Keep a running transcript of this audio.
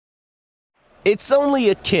It's only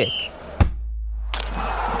a kick.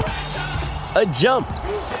 A jump.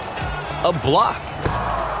 A block.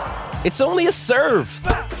 It's only a serve.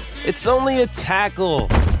 It's only a tackle.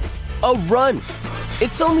 A run.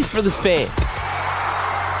 It's only for the fans.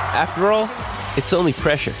 After all, it's only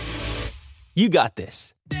pressure. You got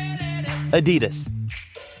this. Adidas.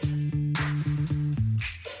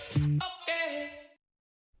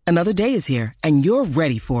 Another day is here, and you're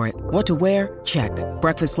ready for it. What to wear? Check.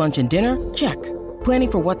 Breakfast, lunch, and dinner? Check.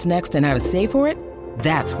 Planning for what's next and how to save for it?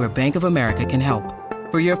 That's where Bank of America can help.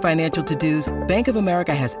 For your financial to-dos, Bank of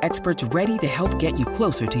America has experts ready to help get you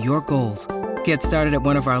closer to your goals. Get started at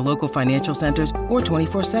one of our local financial centers or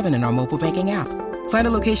 24/7 in our mobile banking app. Find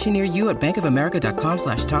a location near you at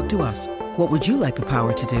bankofamerica.com/talktous. What would you like the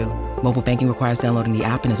power to do? Mobile banking requires downloading the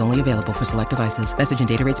app and is only available for select devices. Message and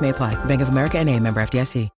data rates may apply. Bank of America N.A., member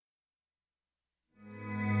FDIC.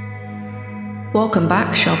 Welcome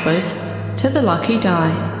back, shoppers, to the Lucky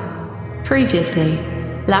Die. Previously,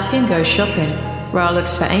 Laffian goes shopping, Ra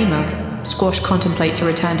looks for Ama, Squash contemplates a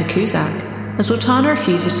return to Kuzak, and Sultana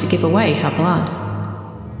refuses to give away her blood.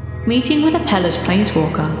 Meeting with Apella's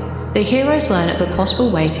planeswalker, the heroes learn of the possible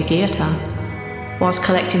way to Geota. Whilst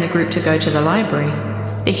collecting the group to go to the library,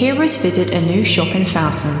 the heroes visit a new shop in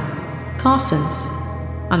Falson, Carson's.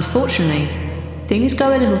 Unfortunately, things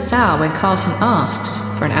go a little sour when Carson asks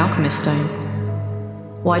for an alchemist stone.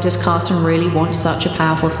 Why does Carson really want such a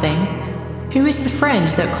powerful thing? Who is the friend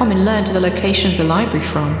that Common learned the location of the library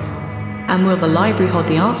from? And will the library hold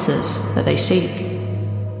the answers that they seek?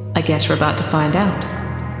 I guess we're about to find out.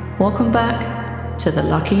 Welcome back to the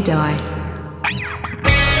Lucky Die.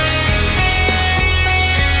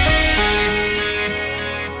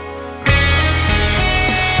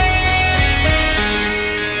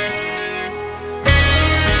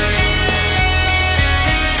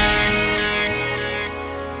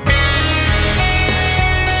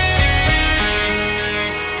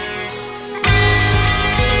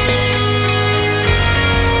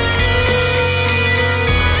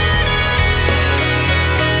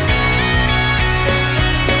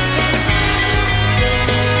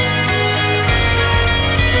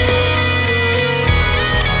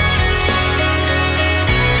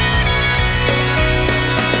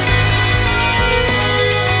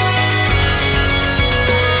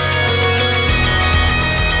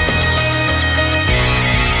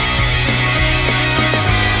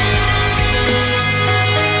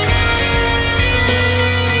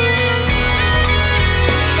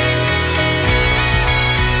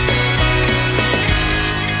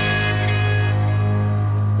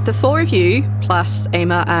 The four of you, plus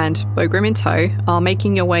Ama and Bogrim in tow, are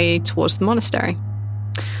making your way towards the monastery.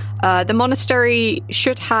 The monastery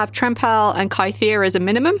should have Trempel and Kythia as a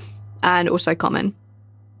minimum, and also Common.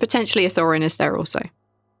 Potentially a Thorin is there also.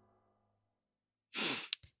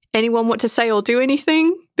 Anyone want to say or do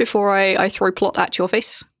anything before I throw plot at your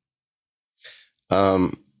face? Ra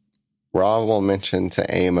will mention to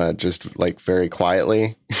Ama just like very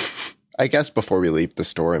quietly, I guess before we leave the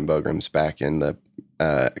store and Bogrim's back in the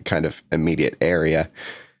kind of immediate area.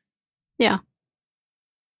 Yeah.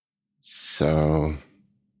 So,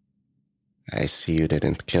 I see you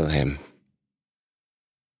didn't kill him.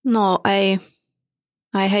 No, I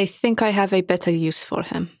think I have a better use for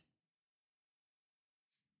him.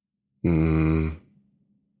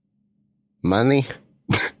 Money?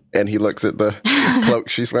 And he looks at the cloak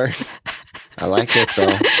she's wearing. I like it,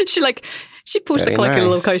 though. She pulls Very the cloak a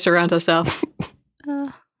little nice. closer around herself.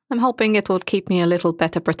 I'm hoping it will keep me a little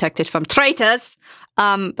better protected from traitors.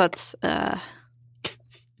 But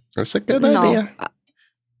That's a good idea.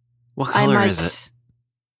 What color is it?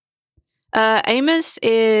 Amos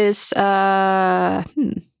is I'm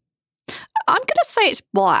gonna say it's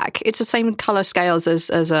black. It's the same color scales as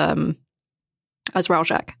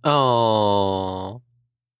Raljak. Oh.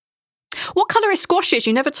 What color is Squash's?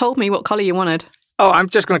 You never told me what color you wanted. Oh, I'm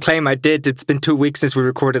just going to claim I did. It's been 2 weeks since we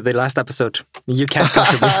recorded the last episode. You can't come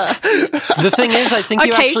to me. The thing is, I think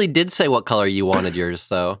you Okay. actually did say what color you wanted yours,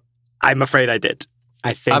 though. I'm afraid I did.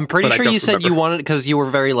 I think. I'm pretty but I sure don't you said you remember. wanted it because you were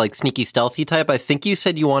very like sneaky, stealthy type. I think you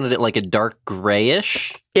said you wanted it like a dark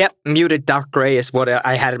grayish. Yep, muted dark gray is what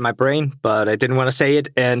I had in my brain, but I didn't want to say it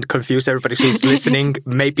and confuse everybody who's listening,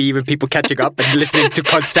 maybe even people catching up and listening to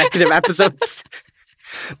consecutive episodes.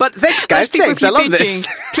 But thanks, guys. Those people Thanks. I keep love bitching. this.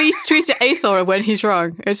 Please tweet at Aethor when he's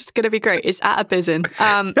wrong. It's going to be great. It's at a bizin.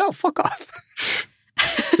 No, fuck off.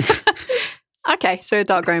 Okay, so a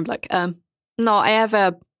dark grey and black. No, I have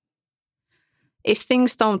a... If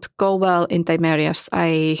things don't go well in Dimerius,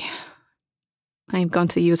 I'm going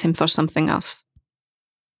to use him for something else.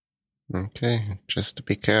 Okay, just to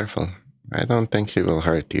be careful. I don't think he will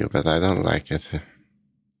hurt you, but I don't like it.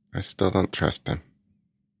 I still don't trust him.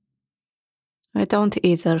 I don't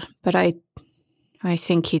either, but I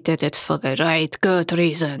think he did it for the right, good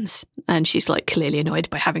reasons. And she's like clearly annoyed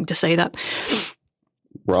by having to say that.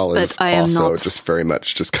 Rawl is I am also not. just very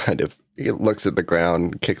much just kind of, he looks at the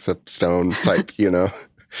ground, kicks a stone type,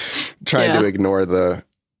 trying to ignore the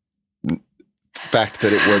fact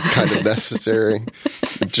that it was kind of necessary.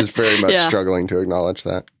 Just very much struggling to acknowledge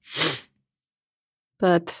that.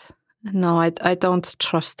 But no, I don't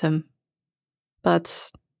trust him.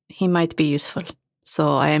 But he might be useful. So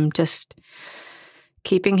I am just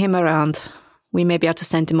keeping him around. We may be able to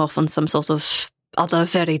send him off on some sort of other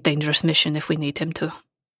very dangerous mission if we need him to.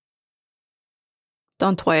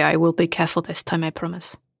 Don't worry, I will be careful this time, I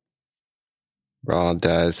promise. Raw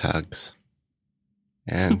does hugs.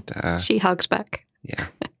 And she hugs back. Yeah.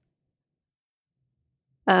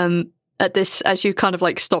 At this, as you kind of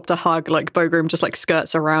like stop to hug, like Bogrim just like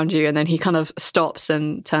skirts around you, and then he kind of stops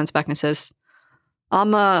and turns back and says, I'm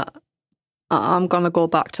gonna go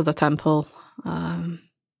back to the temple.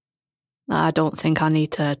 I don't think I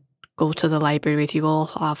need to go to the library with you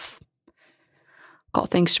all. I've got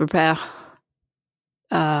things to prepare.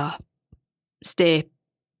 Stay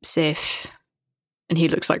safe. And he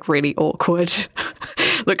looks like really awkward.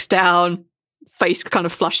 Looks down, face kind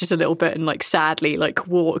of flushes a little bit, and like sadly like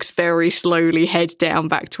walks very slowly, head down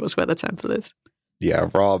back towards where the temple is. Yeah,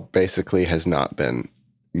 Raw basically has not been.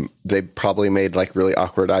 They probably made like really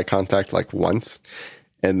awkward eye contact like once,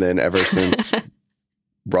 and then ever since,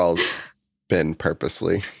 Raw's been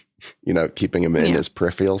purposely, keeping him in his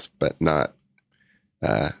peripherals, but not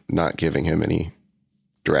giving him any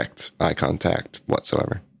direct eye contact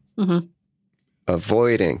whatsoever. Mm-hmm.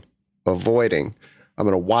 Avoiding. I'm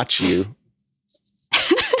going to watch you.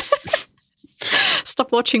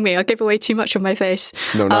 Stop watching me. I'll give away too much of my face.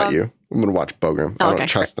 No, not you. I'm going to watch Bogrim. I don't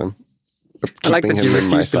trust him. I like that you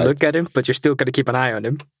refuse to look at him, but you're still going to keep an eye on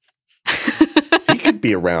him. He could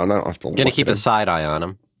be around. I don't have to look. Going to keep a side eye on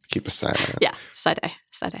him. Keep a side eye. Yeah, side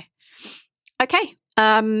eye. Okay.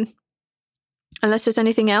 Unless there's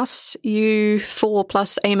anything else, you 4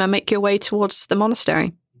 plus Ama make your way towards the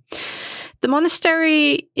monastery. The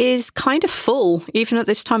monastery is kind of full, even at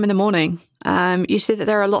this time in the morning. You see that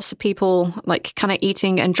there are lots of people, like, kind of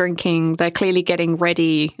eating and drinking. They're clearly getting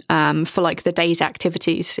ready for, like, the day's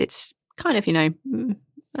activities. It's kind of,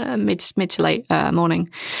 mid to late morning.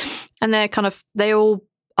 And they all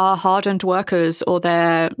are hardened workers, or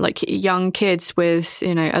they're, like, young kids with,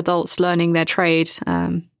 adults learning their trade.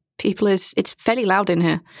 It's fairly loud in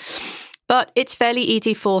here. But it's fairly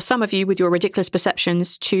easy for some of you with your ridiculous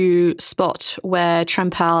perceptions to spot where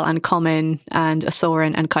Trempel and Common and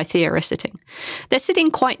Athorin and Kythea are sitting. They're sitting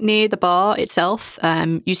quite near the bar itself.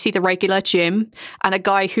 You see the regular Jim and a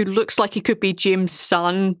guy who looks like he could be Jim's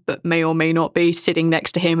son, but may or may not be, sitting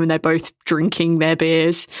next to him, and they're both drinking their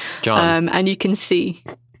beers. John. And you can see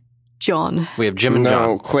John. We have Jim and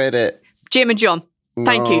John. No, quit it. Jim and John.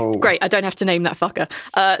 Thank you. Great. I don't have to name that fucker.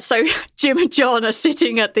 So Jim and John are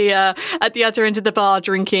sitting at the other end of the bar,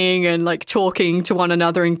 drinking and like talking to one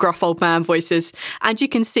another in gruff old man voices. And you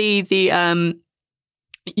can see the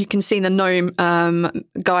gnome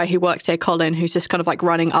guy who works here, Colin, who's just kind of like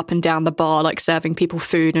running up and down the bar, like serving people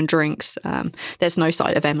food and drinks. There's no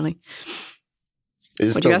sight of Emily.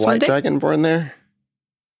 Is the white dragonborn there?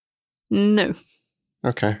 No.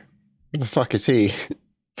 Okay. Where the fuck is he?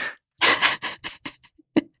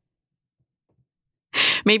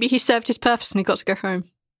 Maybe he served his purpose and he got to go home.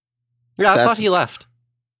 Yeah, I thought he left.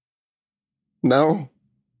 No.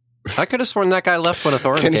 I could have sworn that guy left when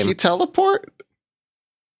Athorin came. Can he teleport?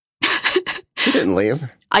 He didn't leave.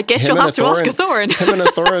 I guess you'll have to ask Athorin. Him and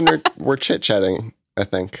Athorin were chit-chatting, I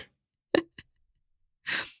think.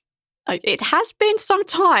 It has been some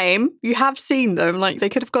time. You have seen them. Like, they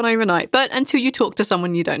could have gone overnight. But until you talk to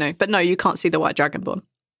someone, you don't know. But no, you can't see the white dragonborn.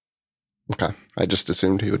 Okay. I just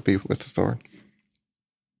assumed he would be with Athorin.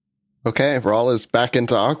 Okay, Rawl is back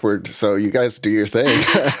into awkward, so you guys do your thing.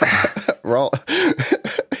 Rawl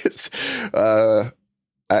is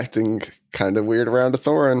acting kind of weird around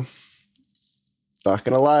Athorin. Not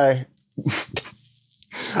gonna lie.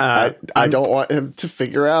 I don't want him to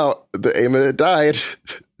figure out that Eamon had died.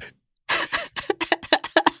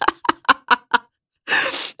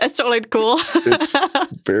 That's totally cool. It's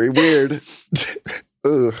very weird.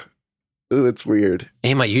 Ooh, it's weird.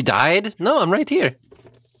 Emma, you died? No, I'm right here.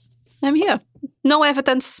 I'm here. No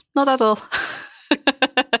evidence. Not at all.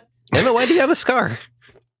 Emma, why do you have a scar?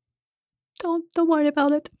 Don't worry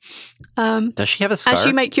about it. Does she have a scar? As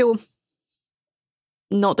you make your...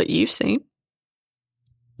 Not that you've seen.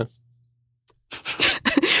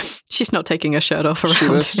 She's not taking her shirt off around. She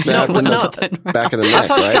was stabbed in the back of the I neck,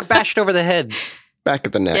 thought she right? got bashed over the head. Back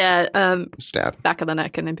of the neck. Yeah, Stab. back of the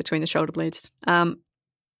neck and in between the shoulder blades. You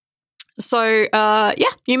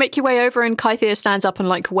make your way over and Kythia stands up and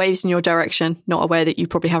like waves in your direction, not aware that you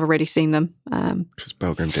probably have already seen them. Because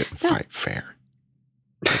Bogrim didn't fight fair.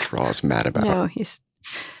 Which Raw's mad about. No, he's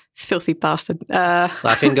filthy bastard.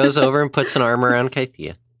 Lafayette goes over and puts an arm around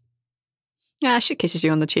Kythia. Yeah, she kisses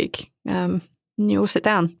you on the cheek. And you all sit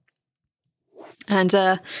down. And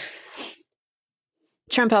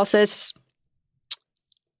Trampel says,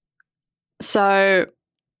 so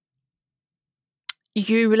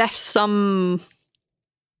you left some...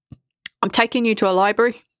 I'm taking you to a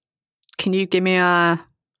library. Can you give me a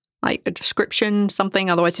description, something?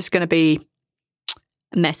 Otherwise it's going to be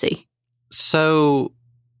messy. So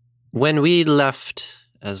when we left,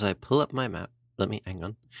 as I pull up my map, hang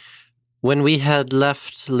on. When we had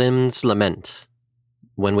left Lim's Lament,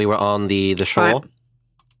 when we were on the shore,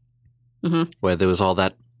 right. Where there was all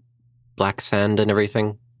that black sand and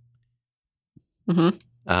everything,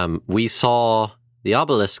 we saw the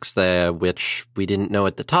obelisks there, which we didn't know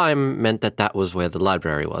at the time meant that was where the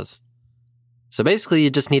library was. So basically,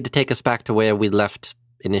 you just need to take us back to where we left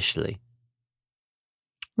initially.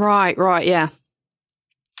 Right, yeah.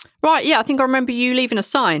 Right, yeah, I think I remember you leaving a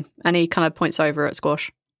sign. And he kind of points over at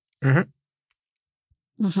Squash.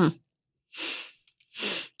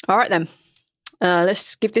 All right, then.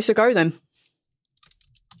 Let's give this a go, then.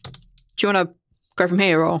 Do you want to go from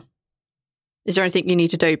here, or is there anything you need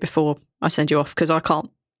to do before I send you off? Because I can't.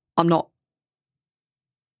 I'm not.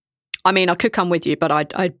 I mean, I could come with you, but I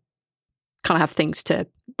kind of have things to...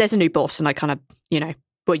 There's a new boss, and I kind of,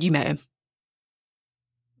 well, you met him.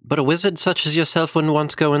 But a wizard such as yourself wouldn't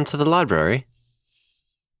want to go into the library.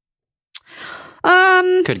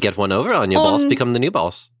 Could get one over on your boss, become the new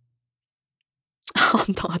boss.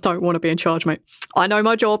 I don't want to be in charge, mate. I know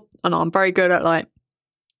my job, and I'm very good at,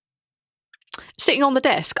 sitting on the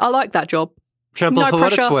desk. I like that job. Trample, No for what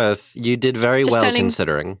pressure. it's worth, you did very Just well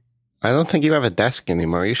considering. I don't think you have a desk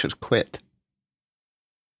anymore. You should quit.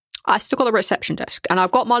 I still got a reception desk, and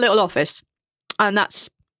I've got my little office, and that's,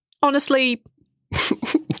 honestly,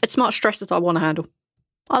 as much stress as I want to handle.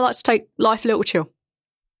 I like to take life a little chill.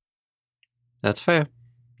 That's fair.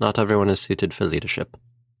 Not everyone is suited for leadership.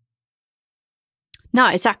 No,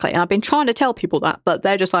 exactly. And I've been trying to tell people that, but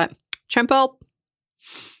they're just like, Trempel,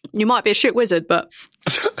 you might be a shit wizard, but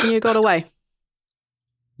you got away.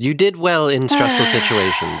 You did well in stressful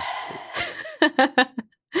situations.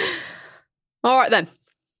 All right, then.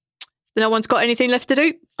 No one's got anything left to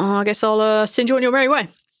do. I guess I'll send you on your merry way.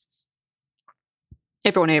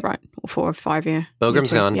 Everyone here, right? All 4 or 5 here.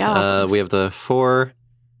 Bogrim's gone. Yeah, we have the four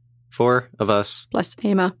of us. plus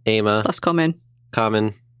Ema. Plus Common.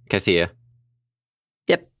 Kythia.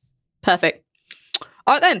 Yep. Perfect.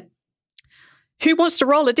 All right, then. Who wants to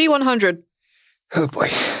roll a D100? Oh boy.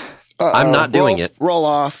 I'm not doing it. Roll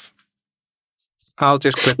off. I'll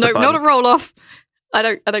just click the No, button. not a roll off. I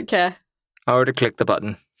don't care. I already clicked the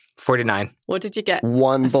button. 49. What did you get?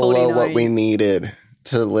 One A below 49. what we needed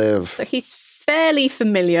to live. So he's fairly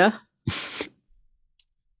familiar.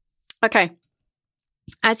 Okay.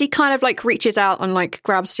 As he kind of reaches out and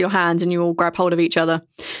grabs your hand and you all grab hold of each other,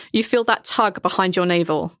 you feel that tug behind your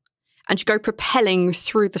navel and you go propelling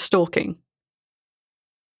through the stalking.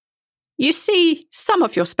 You see some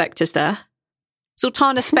of your spectres there.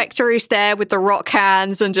 Sultana Spectre is there with the rock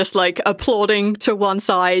hands and just applauding to one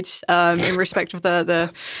side in respect of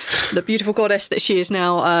the beautiful goddess that she is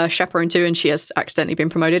now chaperone to, and she has accidentally been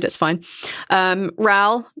promoted. It's fine.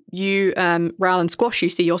 Ral and Squash,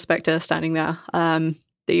 you see your Spectre standing there.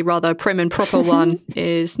 The rather prim and proper one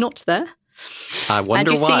is not there. I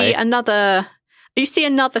wonder and you why. You see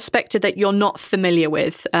another Spectre that you're not familiar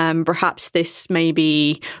with. Perhaps this may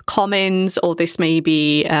be Commons or this may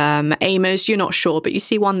be Amers. You're not sure, but you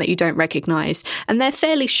see one that you don't recognise. And they're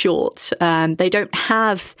fairly short. They don't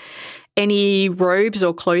have any robes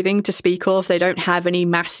or clothing to speak of. They don't have any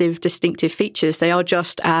massive distinctive features. They are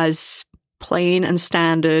just as plain and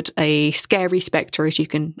standard a scary Spectre as you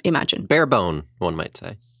can imagine. Bare bone, one might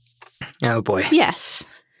say. Oh boy. Yes.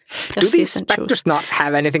 Do Just the these essentials. specters not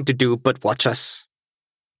have anything to do but watch us?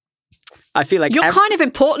 I feel like You're kind of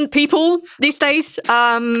important people these days.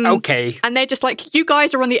 okay. And they're just you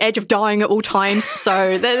guys are on the edge of dying at all times,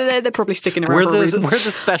 so they're probably sticking around for a reason. We're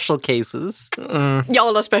the special cases.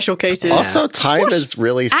 Y'all are special cases. Also, time Squash is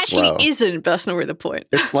really slow. Actually isn't, but that's not really the point.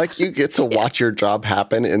 It's like you get to watch your job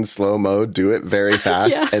happen in slow mo, do it very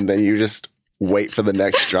fast, Yeah. and then you just wait for the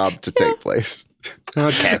next job to take place.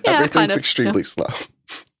 Okay. Yeah, Everything's kind of, extremely slow.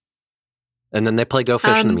 And then they play Go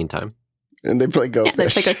Fish in the meantime. And they play Go Yeah, they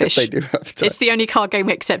Fish. play Go Fish. They do have time. It's the only card game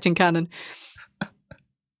we accept in canon.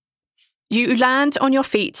 You land on your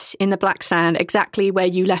feet in the black sand exactly where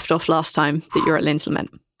you left off last time that you're at Lynn's Lament.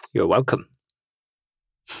 You're welcome.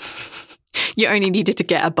 You only needed to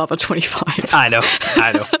get above a 25. I know.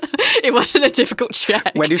 It wasn't a difficult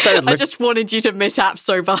check. When you started I just wanted you to mishap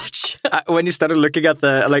so much. When you started looking at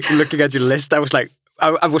looking at your list, I was like,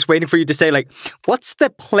 I was waiting for you to say, like, what's the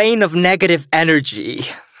plane of negative energy?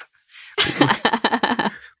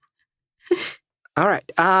 All right.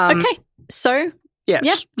 Okay, so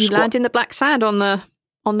yes, you land in the black sand on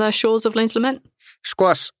the shores of Lynn's Lament.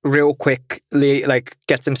 Squash real quickly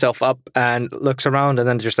gets himself up and looks around, and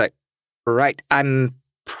then just like, right, I'm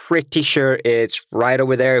pretty sure it's right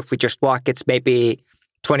over there. If we just walk, it's maybe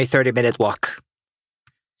 20, 30-minute walk.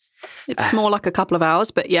 It's more like a couple of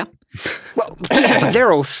hours, but yeah. Well, but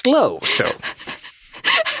they're all slow, so.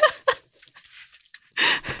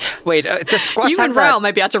 Wait, does Squash You have and Raoul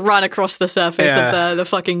maybe had to run across the surface of the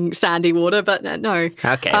fucking sandy water, but no.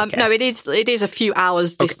 Okay. No, it is a few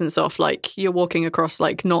hours distance off. Like, you're walking across,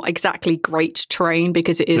 like, not exactly great terrain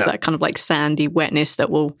because it is that kind of, like, sandy wetness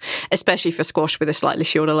that will, especially for Squash with the slightly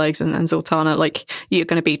shorter legs and Zoltana, like, you're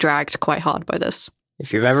going to be dragged quite hard by this.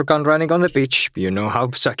 If you've ever gone running on the beach, you know how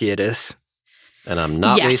sucky it is. And I'm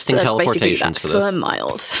not wasting teleportations for this. For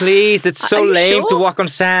miles. Please, it's so lame to walk on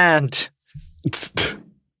sand.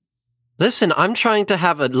 Listen, I'm trying to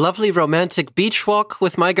have a lovely romantic beach walk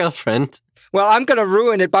with my girlfriend. Well, I'm going to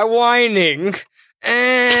ruin it by whining.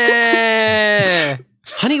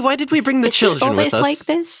 Honey, why did we bring the children with us? Always like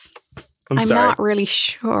this? I'm sorry. not really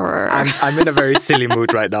sure. I'm in a very silly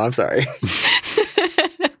mood right now. I'm sorry.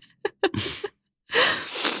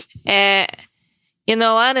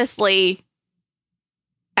 Honestly,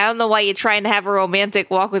 I don't know why you're trying to have a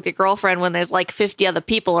romantic walk with your girlfriend when there's like 50 other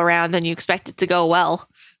people around and you expect it to go well.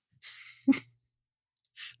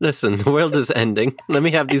 Listen, the world is ending. Let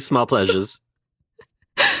me have these small pleasures.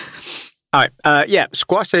 All right.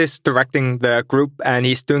 Squash is directing the group, and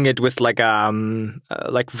he's doing it with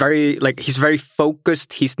he's very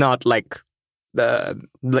focused. He's not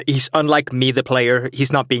he's unlike me, the player.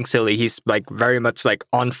 He's not being silly. He's like very much like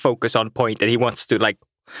on focus, on point, and he wants to like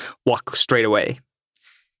walk straight away.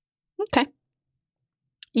 Okay.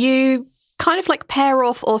 You kind of like pair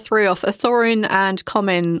off or three off. Thorin and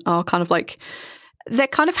Common are kind of like, they're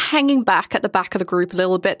kind of hanging back at the back of the group a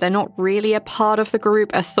little bit. They're not really a part of the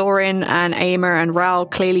group. Thorin and Aimer and Raoul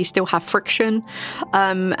clearly still have friction.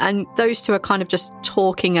 And those two are kind of just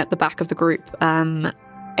talking at the back of the group.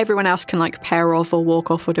 Everyone else can like pair off or walk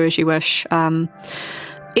off or do as you wish.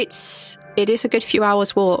 It is a good few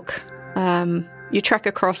hours walk. You trek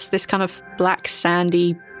across this kind of black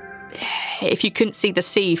sandy, if you couldn't see the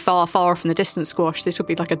sea far off in the distance, Squash, this would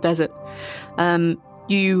be like a desert.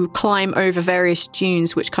 You climb over various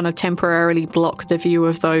dunes which kind of temporarily block the view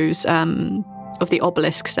of those of the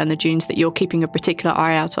obelisks and the dunes that you're keeping a particular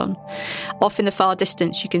eye out on. Off in the far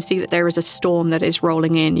distance, you can see that there is a storm that is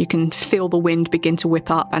rolling in. You can feel the wind begin to whip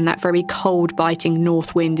up, and that very cold, biting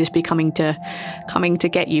north wind is coming to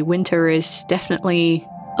get you. Winter is definitely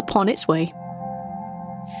upon its way.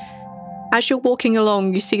 As you're walking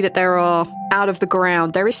along, you see that there are, out of the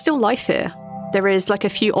ground, there is still life here. There is like a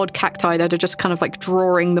few odd cacti that are just kind of like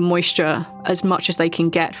drawing the moisture as much as they can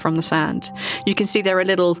get from the sand. You can see there are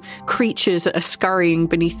little creatures that are scurrying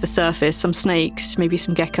beneath the surface, some snakes, maybe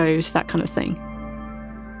some geckos, that kind of thing.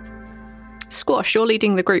 Squash, you're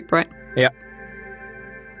leading the group, right? Yeah.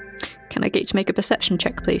 Can I get you to make a perception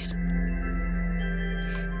check, please?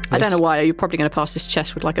 I don't know why, you're probably going to pass this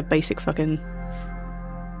chest with like a basic fucking...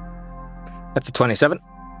 That's a 27.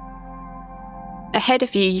 Ahead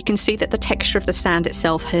of you, you can see that the texture of the sand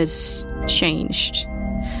itself has changed.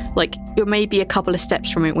 Like, you're maybe a couple of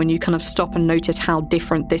steps from it when you kind of stop and notice how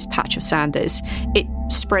different this patch of sand is. It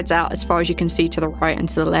spreads out as far as you can see to the right and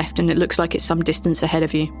to the left, and it looks like it's some distance ahead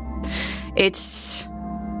of you. It's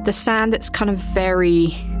the sand that's kind of very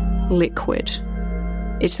liquid.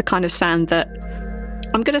 It's the kind of sand that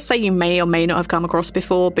I'm going to say you may or may not have come across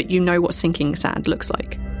before, but you know what sinking sand looks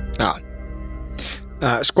like. Oh.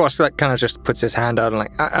 Squash kind of just puts his hand out and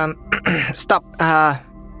like, stop.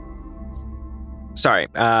 Sorry.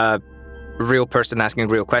 Real person asking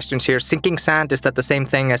real questions here. Sinking sand, is that the same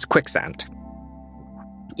thing as quicksand?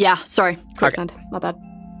 Yeah, sorry. Quicksand. Okay. My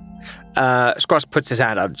bad. Squash puts his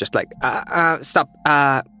hand out just like, stop.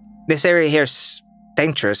 This area here's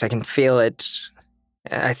dangerous. I can feel it.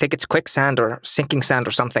 I think it's quicksand or sinking sand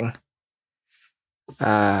or something.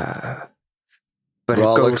 But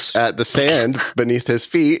Raul looks at the sand beneath his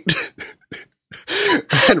feet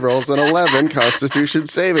and rolls an 11 Constitution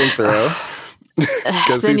saving throw.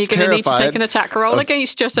 Because Then he's you're going to need to terrified take an attack roll of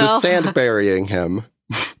against the yourself. sand burying him.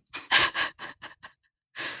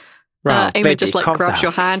 Right, Amy baby, just like calm grabs down.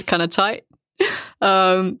 your hand kind of tight.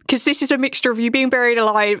 Because this is a mixture of you being buried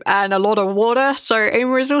alive and a lot of water, so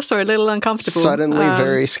Amy is also a little uncomfortable. Suddenly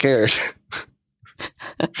very scared.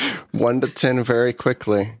 1 to 10 very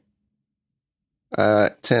quickly.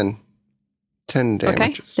 10. 10 Okay,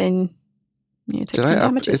 damages. then you take Did 10 I up?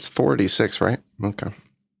 damages. It's 46, right? Okay.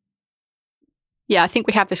 Yeah, I think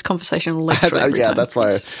we have this conversation later. every Yeah, time. that's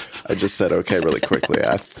why I just said okay really quickly.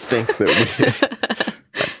 I think that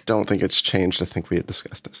I don't think it's changed. I think we had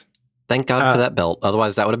discussed this. Thank God for that belt.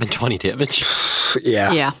 Otherwise, that would have been 20 damage.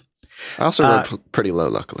 Yeah. Yeah. I also rolled pretty low,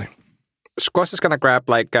 luckily. Squash is going to grab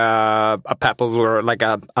like a pebble or like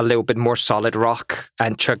a little bit more solid rock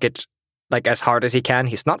and chuck it like as hard as he can.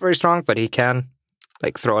 He's not very strong, but he can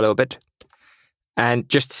like throw a little bit. And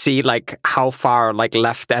just see like how far like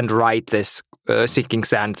left and right this sinking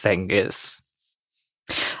sand thing is.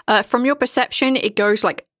 From your perception, it goes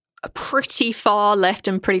like pretty far left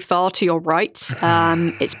and pretty far to your right.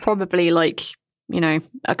 It's probably like,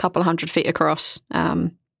 a couple 100 feet across.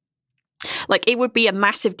 Like it would be a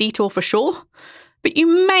massive detour for sure, but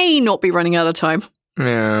you may not be running out of time.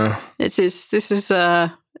 Yeah. This is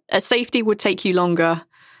a safety would take you longer.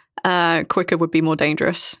 Quicker would be more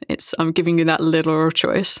dangerous. I'm giving you that little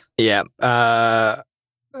choice. Yeah.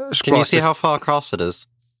 Can you see how far across it is?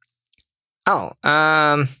 Oh,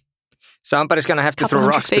 somebody's going to have to Couple throw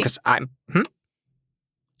 100 rocks feet. because I'm...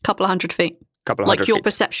 Couple 100 feet. Couple of Like 100 your feet.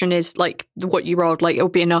 perception is like what you rolled. Like it'll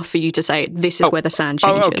be enough for you to say this is where the sand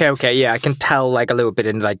changes. Oh, okay. Yeah, I can tell like a little bit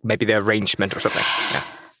in like maybe the arrangement or something. Yeah.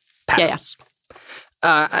 Patterns.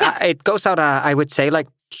 It goes out, I would say, like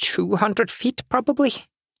 200 feet probably.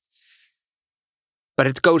 But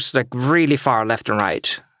it goes like really far left and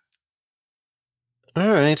right. All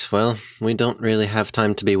right, well, we don't really have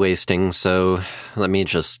time to be wasting, so let me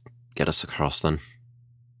just get us across then.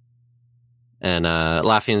 And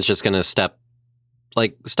Lafian's just going to step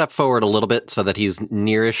forward a little bit so that he's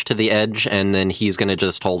nearish to the edge, and then he's going to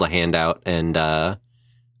just hold a hand out and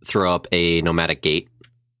throw up a nomadic gate.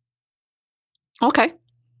 Okay.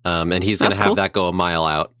 And he's going to That's have cool. that go a mile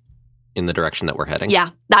out in the direction that we're heading.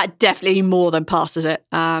 Yeah, that definitely more than passes it.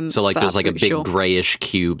 So like for there's like a absolute big sure. grayish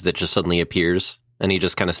cube that just suddenly appears, and he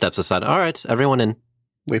just kind of steps aside. All right, everyone in.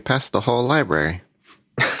 We passed the whole library.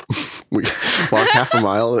 We walk half a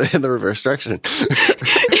mile in the reverse direction.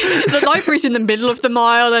 The library's in the middle of the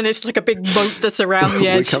mile, and it's like a big moat that's around the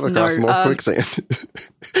edge. We come across more quicksand.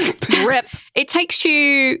 Rip. It takes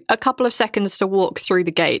you a couple of seconds to walk through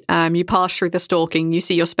the gate. You pass through the stalking. You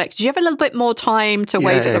see your specters. You have a little bit more time to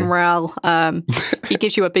wave at them, Ral. He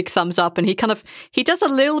gives you a big thumbs up, and he does a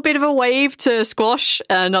little bit of a wave to Squash.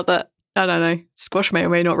 Not that, I don't know, Squash may or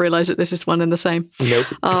may not realize that this is one and the same. Nope.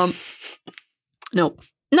 Nope.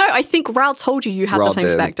 No, I think Ral told you had Ral the same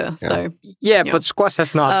did, specter. yeah. So Yeah, but Squash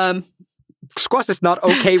has not... Squash is not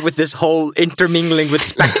okay with this whole intermingling with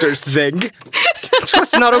specters thing.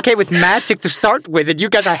 Squash is not okay with magic to start with, and you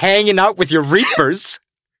guys are hanging out with your reapers.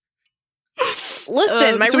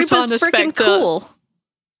 Listen, my Reaper's Sultana freaking Spectre. cool.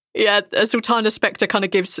 yeah, Sultana Spectre kind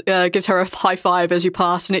of gives her a high five as you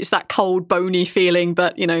pass, and it's that cold, bony feeling,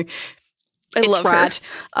 but I it's love rad.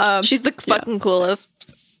 her. She's the fucking coolest.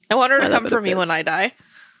 I want her to I come love for it me when bits. I die.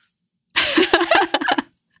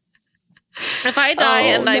 If I die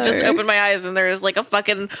and I just no. open my eyes and there is like a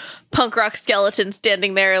fucking punk rock skeleton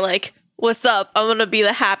standing there like, what's up? I'm gonna be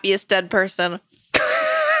the happiest dead person.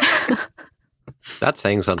 That's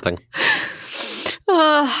saying something.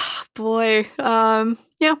 Oh, boy.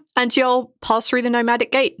 Yeah, and you'll pass through the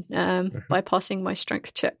nomadic gate by passing my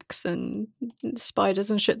strength checks and spiders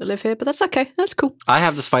and shit that live here, but that's okay. That's cool. I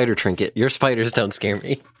have the spider trinket. Your spiders don't scare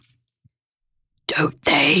me. Don't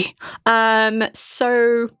they?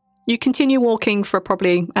 So you continue walking for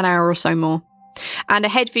probably an hour or so more. And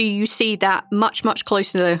ahead of you see that much, much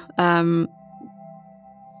closer. Now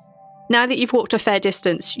that you've walked a fair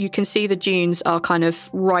distance, you can see the dunes are kind of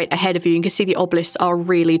right ahead of you. You can see the obelisks are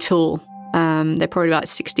really tall. They're probably about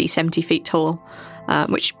 60, 70 feet tall,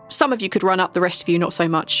 which some of you could run up, the rest of you not so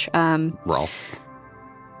much. Roll.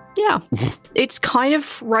 Yeah, it's kind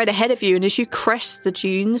of right ahead of you, and as you crest the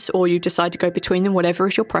dunes, or you decide to go between them, whatever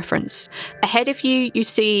is your preference, ahead of you, you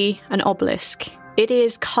see an obelisk. It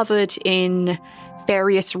is covered in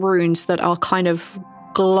various runes that are kind of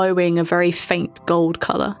glowing a very faint gold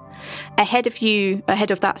colour. Ahead of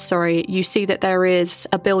that, you see that there is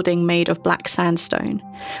a building made of black sandstone.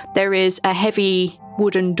 There is a heavy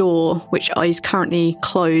wooden door, which is currently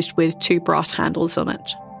closed with 2 brass handles on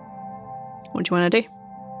it. What do you want to do?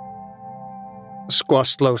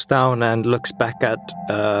 Squash slows down and looks back at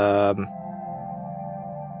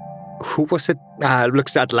who was it?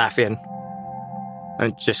 Looks at Laffian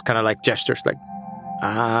and just kind of like gestures like,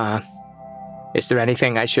 is there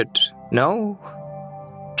anything I should know?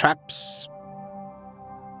 Traps?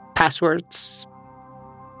 Passwords?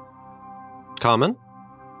 Common?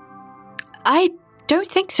 I don't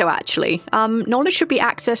think so, actually. Knowledge should be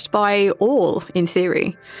accessed by all, in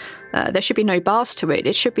theory. There should be no bars to it.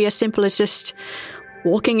 It should be as simple as just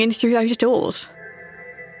walking in through those doors.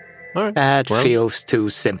 All right. That feels too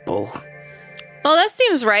simple. Well, that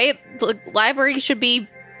seems right. The library should be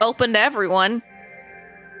open to everyone.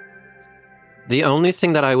 The only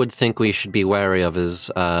thing that I would think we should be wary of is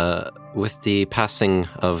with the passing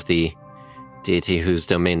of the deity whose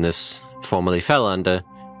domain this formerly fell under,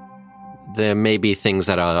 there may be things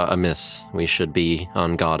that are amiss. We should be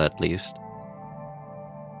on guard at least.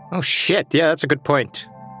 Oh shit, yeah, that's a good point.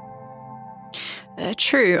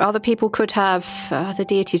 True, other people could have, the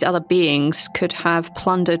deities, other beings could have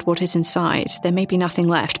plundered what is inside. There may be nothing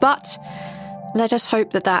left, but let us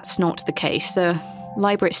hope that that's not the case. The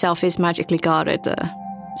library itself is magically guarded. The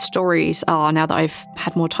stories are, now that I've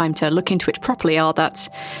had more time to look into it properly, are that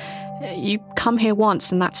you come here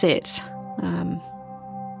once and that's it. How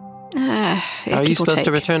are you supposed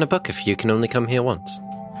to return a book if you can only come here once?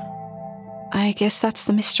 I guess that's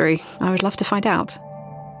the mystery. I would love to find out.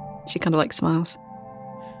 She kind of like smiles.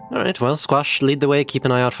 All right, well, Squash, lead the way. Keep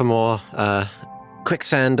an eye out for more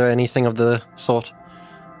quicksand or anything of the sort.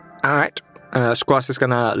 All right. Squash is going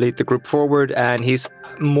to lead the group forward, and he's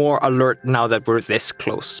more alert now that we're this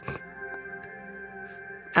close.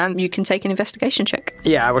 And you can take an investigation check.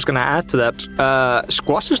 Yeah, I was going to add to that.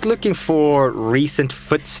 Squash is looking for recent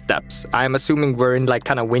footsteps. I'm assuming we're in like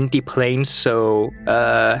kind of windy plains, so...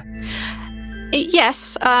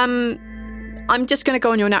 Yes, I'm just going to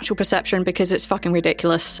go on your natural perception because it's fucking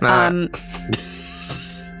ridiculous. What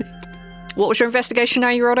was your investigation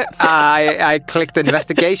now you wrote it? I clicked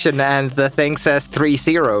investigation and the thing says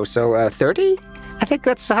 30, so 30? I think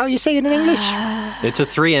that's how you say it in English. It's a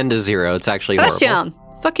 3 and a 0. It's actually horrible.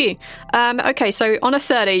 Fuck you. Okay, so on a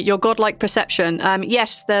 30, your godlike perception,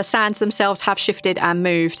 yes, the sands themselves have shifted and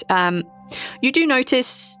moved. You do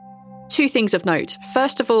notice 2 things of note.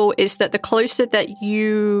 First of all is that the closer that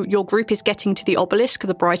your group is getting to the obelisk,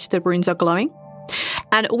 the brighter the runes are glowing.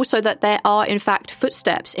 And also that there are, in fact,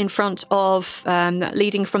 footsteps in front of,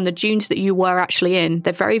 leading from the dunes that you were actually in.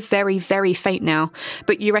 They're very, very, very faint now.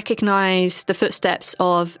 But you recognize the footsteps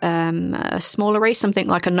of a smaller race, something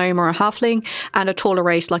like a gnome or a halfling, and a taller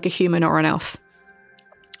race like a human or an elf.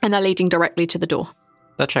 And they're leading directly to the door.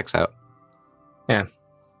 That checks out. Yeah.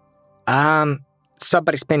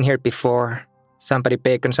 Somebody's been here before. Somebody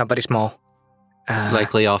big and somebody small.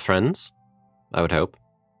 Likely all friends, I would hope.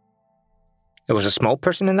 There was a small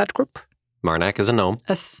person in that group? Marnak is a gnome.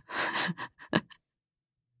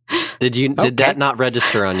 Did that not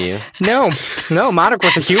register on you? No, Marnak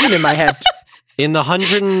was a human in my head. In the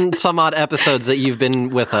 100 and some odd episodes that you've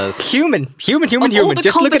been with us. Human. All the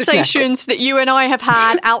just conversations that you and I have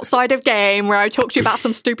had outside of game where I talked to you about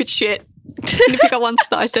some stupid shit. Can you pick up once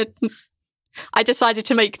that I said... I decided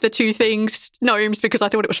to make the 2 things gnomes because I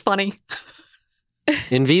thought it was funny.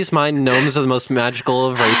 In V's mind, gnomes are the most magical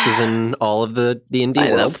of races in all of the D&D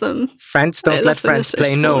world. I love them. Friends don't let friends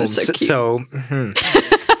play gnomes, so...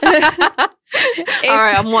 All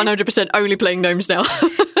right, I'm 100% only playing gnomes now.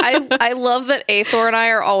 I love that Aethor and I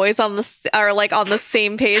are always on the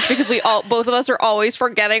same page because both of us are always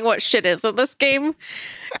forgetting what shit is in this game.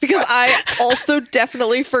 Because I also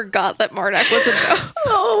definitely forgot that Marnak was a gnome.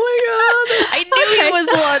 Oh my god! I knew he was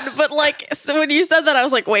one, but so when you said that, I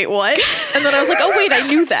was like, "Wait, what?" And then I was like, "Oh wait, I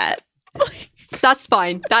knew that." That's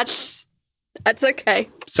fine. That's okay.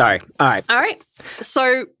 Sorry. All right.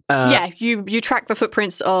 So you track the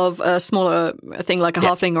footprints of a smaller thing like a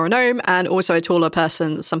halfling or a gnome, and also a taller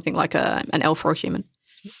person, something like an elf or a human,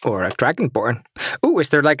 or a dragonborn. Ooh, is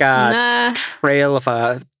there like a trail of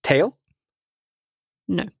a tail?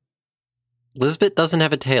 No. Lisbeth doesn't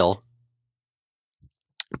have a tail.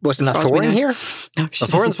 Wasn't a Thorin here? No, a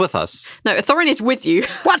Thorin's with us. No, a Thorin is with you.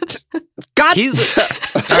 What? God! He's... all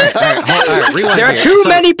right, there are too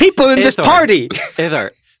many people in this party!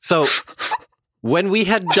 Aethor. So, when we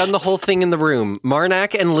had done the whole thing in the room,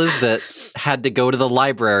 Marnak and Lisbeth had to go to the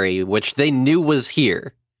library, which they knew was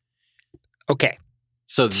here. Okay.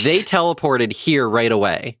 So they teleported here right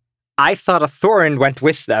away. I thought a Thorin went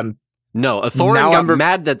with them. No, a Thorin got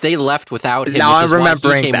mad that they left without him, now which is I'm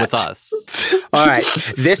remembering why he came that. with us. All right.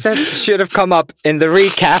 This should have come up in the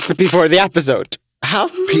recap before the episode. How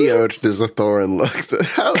PO'd does the Thorin look?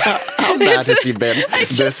 How mad has he been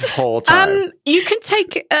this whole time? You can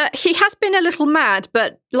take. He has been a little mad,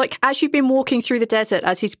 but like as you've been walking through the desert,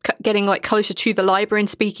 as he's getting like closer to the library and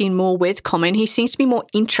speaking more with Common, he seems to be more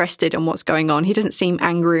interested in what's going on. He doesn't seem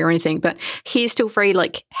angry or anything, but he is still very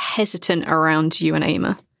like hesitant around you and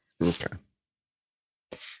Ama. Okay.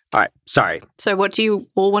 All right, sorry. So, what do you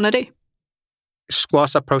all want to do?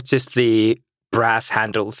 Squash approaches the brass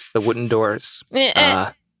handles, the wooden doors.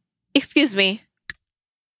 Excuse me.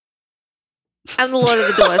 I'm the Lord of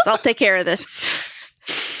the Doors. I'll take care of this.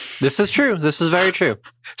 This is true. This is very true.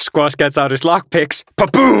 Squash gets out his lockpicks.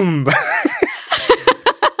 Ba-boom!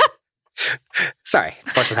 Sorry,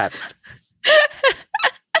 what's what happened?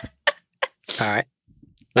 All right.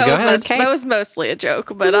 Well, go ahead. That was mostly a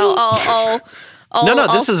joke, but I'll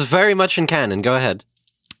This is very much in canon. Go ahead.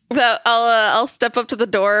 I'll step up to the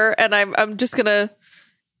door and I'm just gonna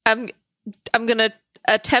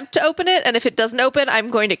attempt to open it, and if it doesn't open, I'm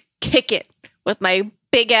going to kick it with my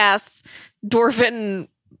big ass dwarven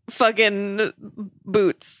fucking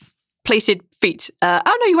boots. Plated feet. Oh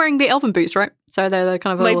no, you're wearing the elven boots, right? So they're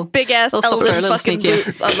kind of My little, big ass little softer, elven a little fucking sneakier.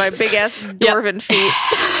 boots on my big ass dwarven feet.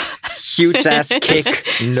 Huge ass kick,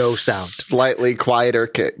 no sound. Slightly quieter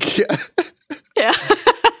kick. Yeah.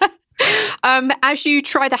 As you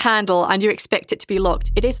try the handle and you expect it to be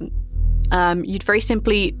locked, it isn't. You'd very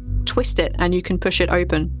simply twist it and you can push it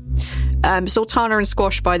open. Sultana and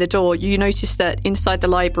Squash by the door, you notice that inside the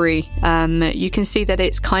library, you can see that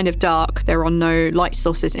it's kind of dark. There are no light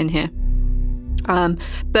sources in here.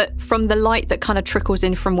 But from the light that kind of trickles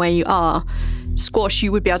in from where you are, Squash,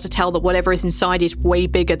 you would be able to tell that whatever is inside is way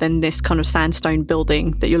bigger than this kind of sandstone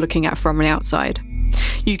building that you're looking at from the outside.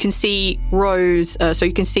 You can see rows, so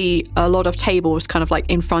you can see a lot of tables kind of like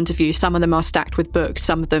in front of you. Some of them are stacked with books.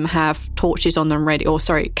 Some of them have torches on them ready,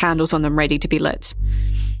 candles on them ready to be lit.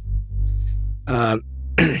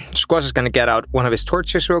 Squash is going to get out one of his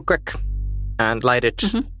torches real quick and light it,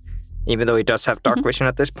 even though he does have dark vision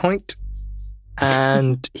at this point.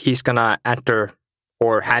 And he's going to enter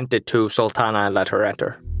or hand it to Sultana and let her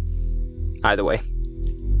enter. Either way.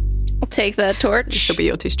 I'll take that torch. This will be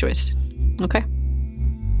your choice. Okay.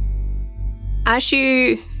 As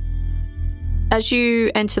you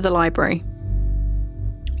enter the library,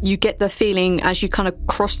 you get the feeling as you kind of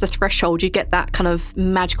cross the threshold, you get that kind of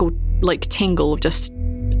magical like tingle, just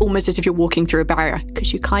almost as if you're walking through a barrier,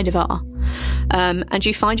 because you kind of are. And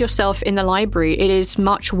you find yourself in the library. It is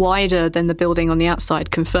much wider than the building on the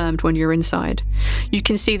outside, confirmed when you're inside. You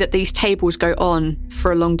can see that these tables go on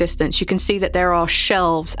for a long distance. You can see that there are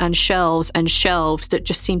shelves and shelves and shelves that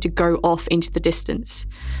just seem to go off into the distance.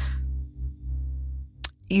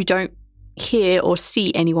 You don't hear or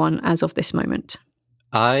see anyone as of this moment.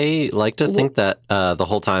 I like to think that the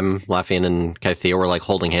whole time Lafayette and Kythea were like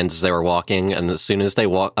holding hands as they were walking, and as soon as they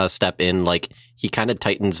step in, like he kind of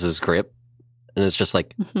tightens his grip, and it's just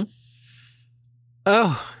like,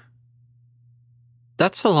 oh,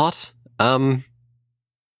 that's a lot. That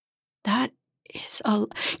is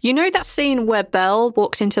you know that scene where Belle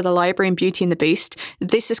walks into the library in Beauty and the Beast?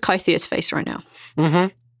 This is Kythea's face right now.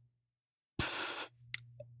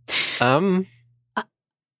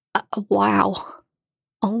 Wow.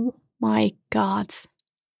 Oh my God.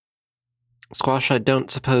 Squash, I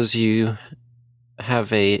don't suppose you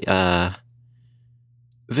have a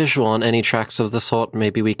visual on any tracks of the sort.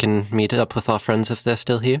 Maybe we can meet up with our friends if they're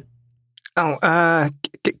still here. Oh,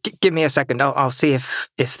 give me a second. I'll see if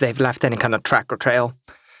they've left any kind of track or trail.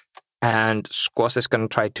 And Squash is going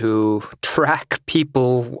to try to track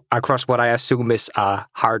people across what I assume is a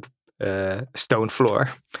hard stone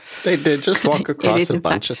floor. They did just walk across a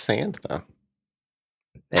bunch of sand, though.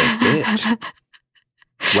 They did.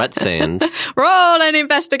 Wet sand. Roll an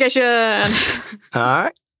investigation. All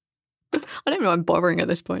right. I don't know why I'm bothering at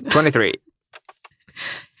this point. 23.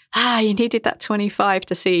 You needed that 25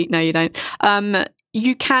 to see. No, you don't.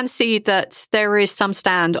 You can see that there is some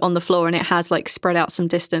stand on the floor and it has like spread out some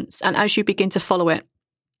distance. And as you begin to follow it,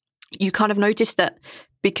 you kind of notice that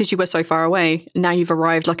because you were so far away, now you've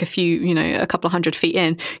arrived like a couple of 100 feet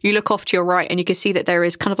in, you look off to your right and you can see that there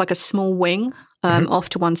is kind of like a small wing off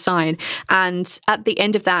to one side. And at the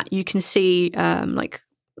end of that, you can see like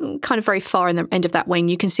kind of very far in the end of that wing,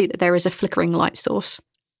 you can see that there is a flickering light source.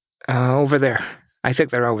 Over there. I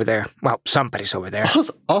think they're over there. Well, somebody's over there.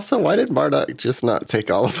 Also, why did Marduk just not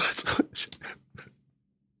take all of us?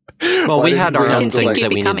 Well, we had our own things that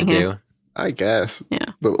we needed to do. I guess. Yeah.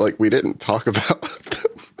 But like we didn't talk about them.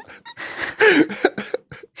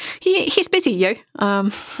 He's busy, yo. I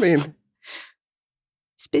mean,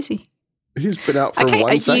 he's busy. He's been out for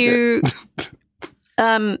 1 second.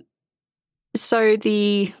 So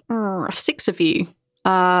the 6 of you,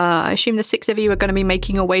 I assume the 6 of you are going to be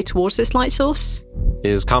making your way towards this light source.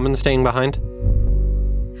 Is Common staying behind?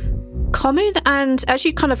 Common, and as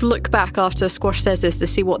you kind of look back after Squash says this to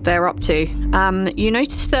see what they're up to, you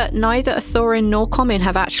notice that neither Thorin nor Common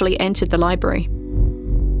have actually entered the library.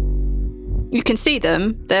 You can see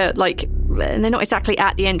them. They're not exactly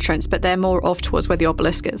at the entrance, but they're more off towards where the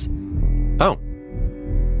obelisk is. Oh.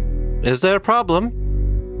 Is there a problem?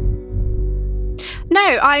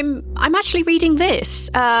 No, I'm actually reading this.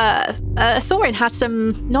 Thorin has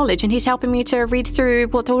some knowledge, and he's helping me to read through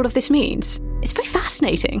what all of this means. It's very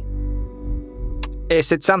fascinating.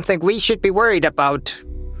 Is it something we should be worried about?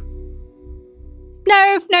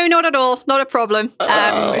 No, not at all. Not a problem.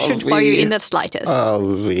 It shouldn't worry you in the slightest.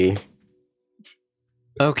 Oh, V.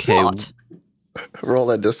 Okay. What? Roll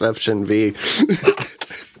a deception, V.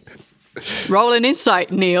 Roll an insight,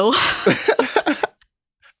 Neil.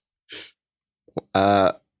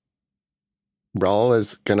 Raul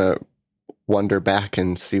is gonna wander back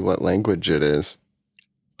and see what language it is.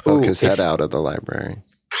 Poke his head out of the library.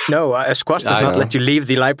 No, Squash does not let you leave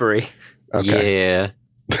the library. Okay. Yeah.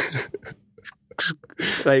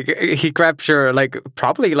 He grabs your,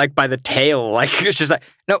 probably, by the tail. It's just like,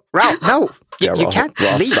 no, Raul, no. You can't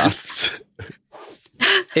Raul leave. stops.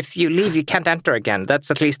 If you leave, you can't enter again. That's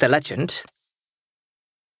at least a legend.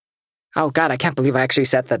 Oh, God, I can't believe I actually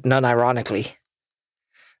said that non-ironically.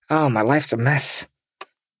 Oh, my life's a mess.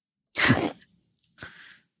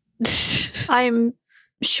 I'm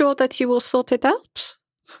sure that you will sort it out.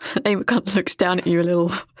 Amy kind of looks down at you a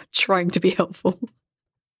little, trying to be helpful.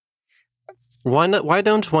 Why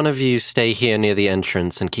don't one of you stay here near the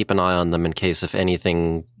entrance and keep an eye on them in case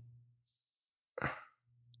anything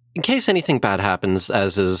bad happens,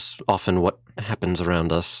 as is often what happens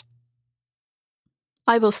around us.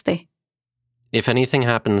 I will stay. If anything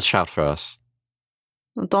happens, shout for us.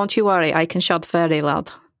 Don't you worry, I can shout very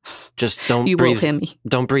loud. Just don't You breathe. will hear me.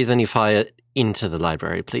 Don't breathe any fire into the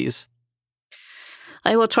library, please.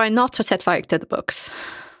 I will try not to set fire to the books.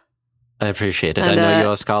 I appreciate it. And, I know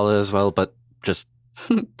you're a scholar as well, but just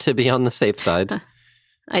to be on the safe side.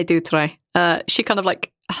 I do try. She kind of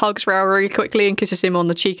hugs Raoul really quickly and kisses him on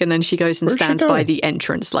the cheek, and then she goes and stands by the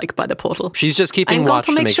entrance, by the portal. She's just keeping I'm going watch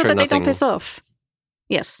to make sure that nothing... they don't piss off.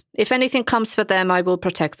 Yes. If anything comes for them, I will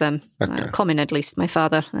protect them. Okay. Common, at least. My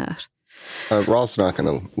father. Raul's not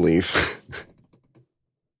going to leave.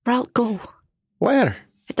 Raoul, go. Where?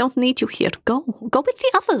 I don't need you here. Go. Go with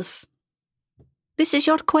the others. This is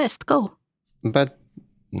your quest. Go. But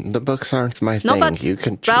the books aren't my No, thing. but You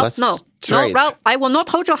can Raoul, let's no, trade. Raoul, I will not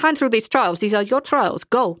hold your hand through these trials. These are your trials.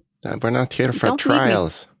 Go. We're not here for Don't leave me.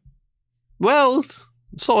 trials. Well,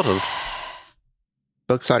 sort of.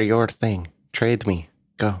 Books are your thing. Trade me.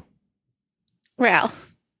 Go. Well,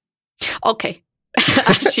 Okay.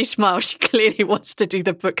 She smiles. She clearly wants to do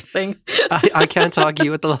the book thing. I can't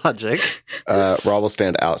argue with the logic. Raul will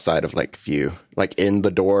stand outside of view, in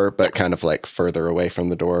the door, but kind of further away from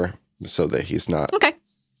the door, so that he's not Okay.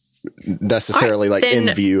 necessarily then-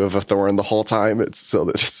 in view of a Thorin the whole time. It's so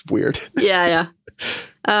that it's weird. Yeah.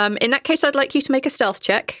 In that case, I'd like you to make a stealth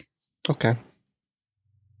check. Okay.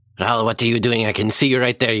 Raul, what are you doing? I can see you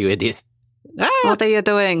right there, you idiot. What are you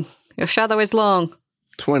doing? Your shadow is long.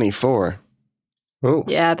 24. Oh.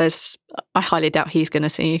 Yeah, I highly doubt he's going to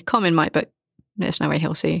see you. Common might, but there's no way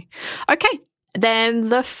he'll see you. Okay, then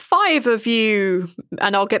the 5 of you,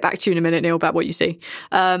 and I'll get back to you in a minute, Neil, about what you see.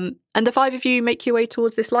 And the 5 of you make your way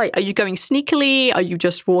towards this light. Are you going sneakily? Are you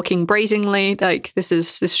just walking brazenly? This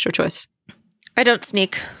is your choice. I don't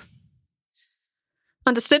sneak.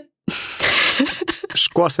 Understood?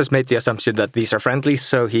 Squash has made the assumption that these are friendly,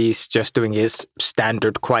 so he's just doing his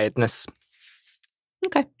standard quietness.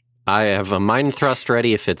 Okay. I have a mind thrust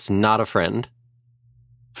ready if it's not a friend.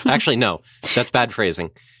 Actually, no. That's bad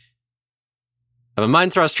phrasing. I have a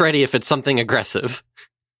mind thrust ready if it's something aggressive.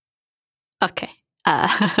 Okay.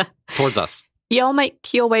 Towards us. You'll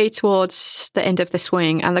make your way towards the end of the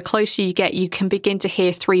swing, and the closer you get, you can begin to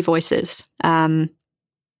hear 3 voices. And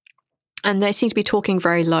they seem to be talking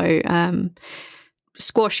very low.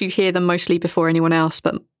 Squash, you hear them mostly before anyone else,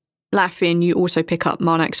 but Laffian, you also pick up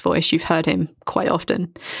Marnak's voice. You've heard him quite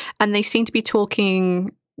often. And they seem to be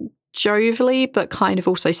talking jovially, but kind of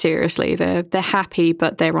also seriously. They're happy,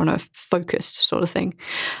 but they're on a focused sort of thing.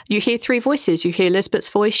 You hear 3 voices. You hear Lisbeth's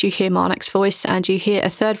voice, you hear Marnak's voice, and you hear a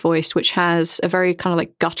third voice, which has a very kind of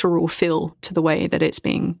guttural feel to the way that it's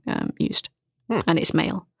being used. And it's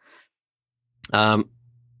male.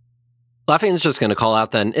 Laffian's just going to call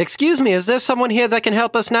out then, "Excuse me, is there someone here that can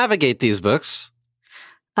help us navigate these books?"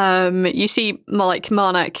 You see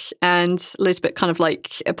Marnak and Lisbeth kind of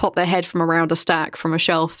pop their head from around a stack from a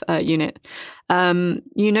shelf unit.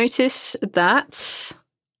 You notice that...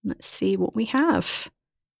 Let's see what we have.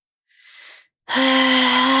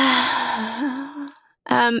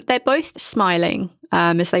 They're both smiling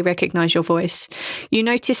as they recognize your voice. You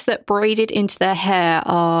notice that braided into their hair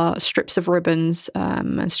are strips of ribbons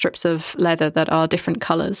and strips of leather that are different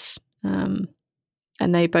colors. And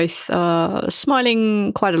they both are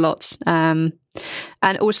smiling quite a lot. And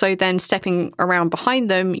also then stepping around behind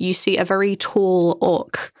them, you see a very tall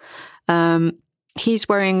orc. He's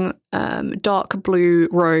wearing dark blue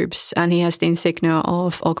robes, and he has the insignia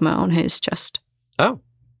of Ogma on his chest. Oh.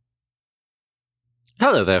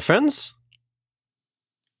 Hello there, friends.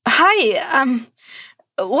 Hi.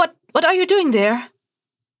 What are you doing there?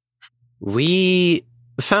 We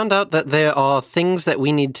found out that there are things that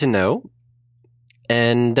we need to know,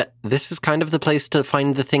 and this is kind of the place to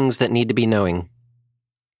find the things that need to be knowing.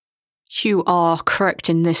 You are correct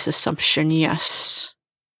in this assumption, yes.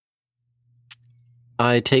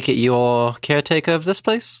 I take it you're caretaker of this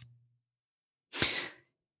place?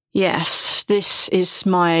 Yes, this is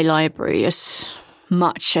my library as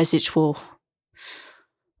much as it will.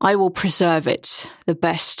 I will preserve it the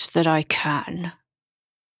best that I can.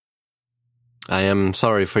 I am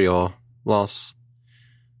sorry for your loss.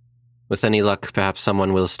 With any luck, perhaps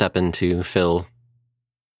someone will step in to fill.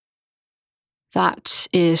 That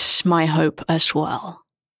is my hope as well.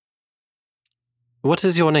 What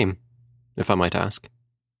is your name, if I might ask?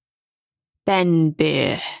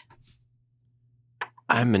 Benbir.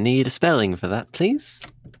 I'm gonna need a spelling for that, please.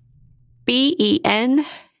 Benbir.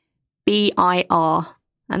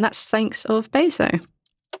 And that's thanks of Bezo.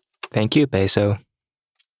 Thank you, Bezo.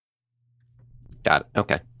 Got it.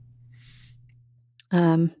 Okay.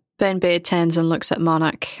 Benbir turns and looks at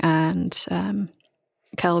Marnak and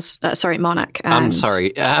Marnak and... I'm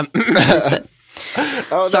sorry. Elizabeth.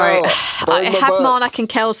 Oh, Sorry, no. I have Marnak and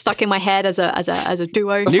Kel stuck in my head as a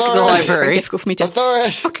duo. Nuke the It's library. very difficult for me to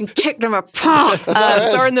Thorin, fucking take them apart.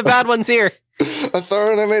 Throwing the bad ones here.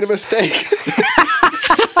 Thorin, I made a mistake.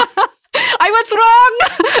 I was wrong.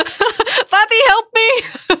 Fatty, help me.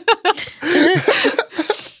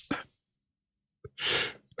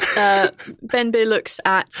 Benbir looks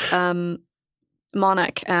at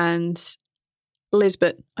Marnak and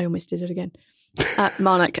Lisbeth. I almost did it again. At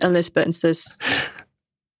Marnak and Lisbeth and says,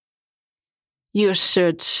 "You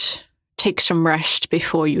should take some rest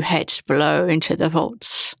before you head below into the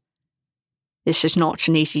vaults. This is not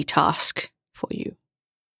an easy task for you.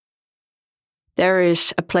 There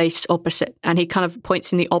is a place opposite," and he kind of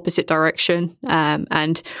points in the opposite direction,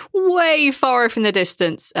 and way far off in the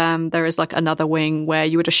distance, there is another wing where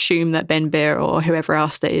you would assume that Benbir or whoever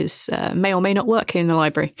else that is may or may not work in the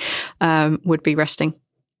library would be resting.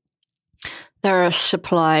 There are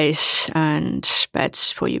supplies and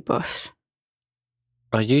beds for you both.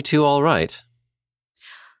 Are you two all right?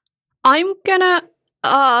 I'm gonna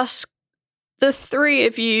ask the three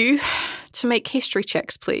of you to make history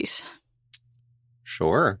checks, please.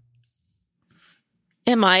 Sure.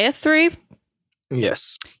 Am I a 3?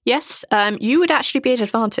 Yes. Yes, you would actually be at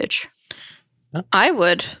advantage. I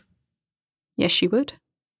would. Yes, you would.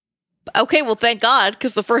 Okay, well, thank God,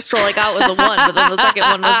 because the first roll I got was a 1, but then the second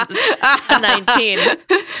one was a 19.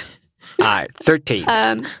 All right, 13.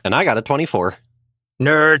 And I got a 24.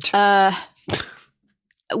 Nerd.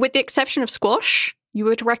 With the exception of Squash, you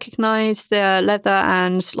would recognize the leather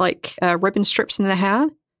and ribbon strips in the hair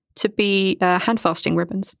to be handfasting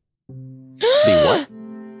ribbons. To be what?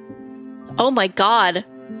 Oh my God.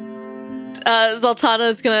 Zoltana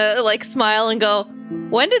is gonna smile and go,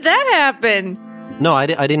 "When did that happen?" No, I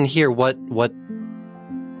didn't hear what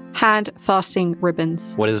Handfasting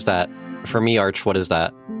ribbons. What is that? For me, Arch, what is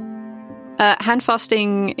that?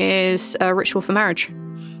 Handfasting is a ritual for marriage.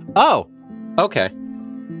 Oh, okay.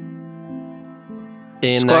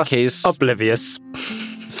 In that Squash case, oblivious.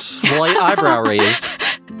 slight eyebrow raise.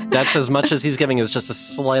 That's as much as he's giving is just a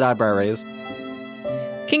slight eyebrow raise.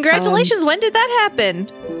 Congratulations, when did that happen?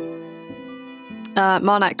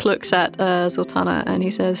 Marnak looks at Zoltana and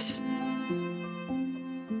he says,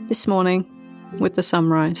 "This morning, with the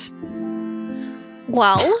sunrise."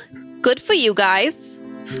 Well, good for you guys.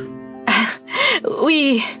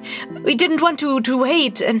 We didn't want to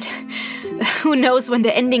wait, and who knows when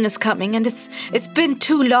the ending is coming, and it's been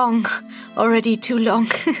too long. Already too long.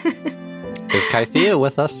 Is Kythea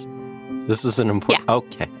with us? This is an important... Yeah.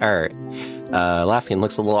 Okay, all right. Laffian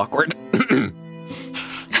looks a little awkward.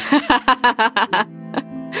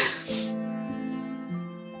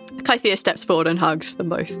 Kythea steps forward and hugs them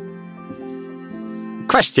both.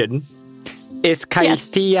 Question. Is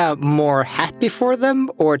Kaithia more happy for them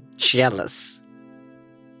or jealous?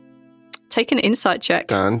 Take an insight check.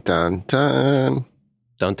 Dun, dun, dun.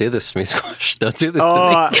 Don't do this to me, Squash. Don't do this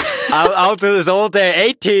to me. I'll do this all day.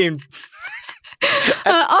 18.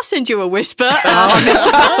 I'll send you a whisper.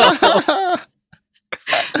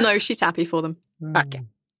 No, she's happy for them. Okay.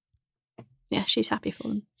 Yeah, she's happy for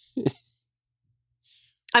them.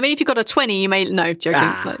 I mean, if you got a 20, you may... No,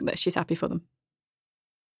 joking. Like, she's happy for them.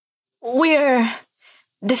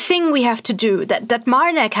 The thing we have to do, that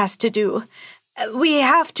Marnek has to do, we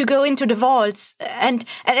have to go into the vaults, and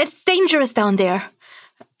it's dangerous down there.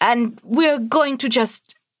 And we're going to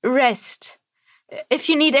just rest. If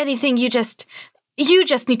you need anything, you just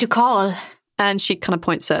need to call. And she kind of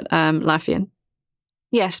points at Laffian.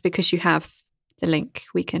 Yes, because you have the link.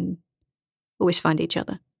 We can always find each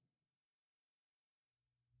other.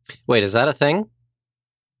 Wait, is that a thing?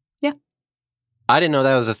 Yeah. I didn't know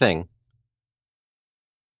that was a thing.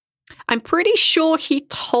 I'm pretty sure he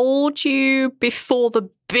told you before the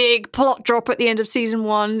big plot drop at the end of season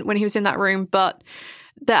 1 when he was in that room, but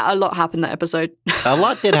a lot happened that episode. A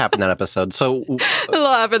lot did happen that episode. So a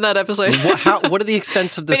lot happened that episode. What are the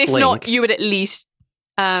extents of this but if link? not, you would at least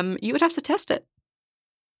you would have to test it.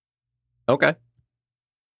 Okay.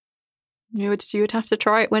 You would have to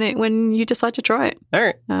try it when you decide to try it. All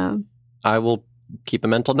right. I will keep a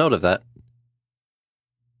mental note of that.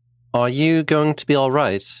 Are you going to be all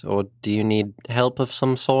right, or do you need help of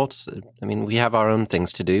some sort? I mean, we have our own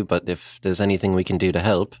things to do, but if there's anything we can do to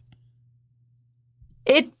help.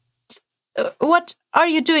 What are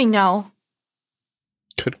you doing now?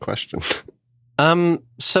 Good question.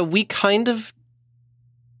 So we kind of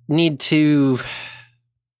need to...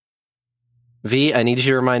 V, I need you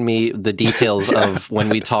to remind me the details of when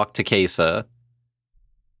we talked to Kesa.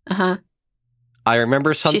 Uh-huh. I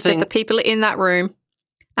remember something... She said the people in that room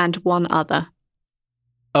and one other.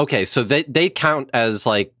 Okay, so they count as,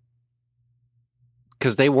 like...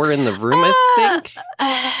 Because they were in the room, I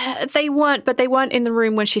think? They weren't in the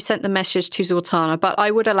room when she sent the message to Zoltana, but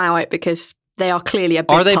I would allow it because they are clearly a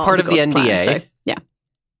big Are they part of the NDA? Plan, so, yeah.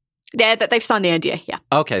 Yeah, they've signed the NDA, yeah.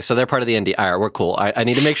 Okay, so they're part of the NDA. All right, we're cool. I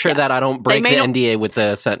need to make sure that I don't break the NDA with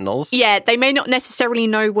the Sentinels. Yeah, they may not necessarily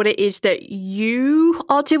know what it is that you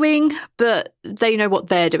are doing, but they know what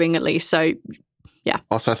they're doing at least, so yeah.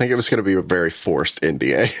 Also, I think it was going to be a very forced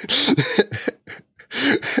NDA.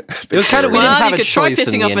 It was kind of, we didn't have you a could try choice in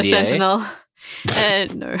pissing the off a NDA. sentinel.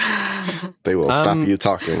 No. They will stop you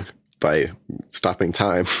talking by stopping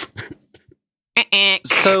time.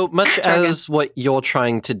 So much as what you're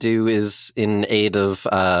trying to do is in aid of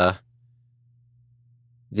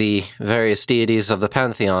the various deities of the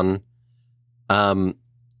Pantheon,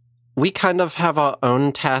 we kind of have our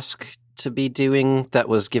own task to be doing that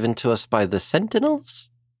was given to us by the Sentinels.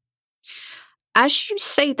 As you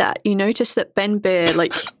say that, you notice that Ben Bear,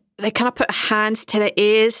 like, they kind of put hands to their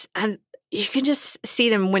ears and you can just see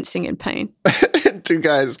them wincing in pain. Two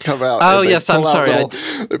guys come out. Oh, and they yes, I'm pull out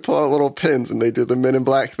sorry. they pull out little pins and they do the Men in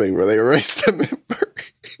Black thing where they erase the memory.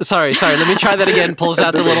 Sorry. Let me try that again. Pulls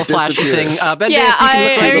out the little flash thing. Ben, Yeah,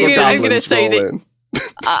 I'm going to say roll that. in.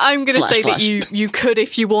 I'm going to say Flash. that you could,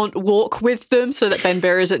 if you want, walk with them so that Ben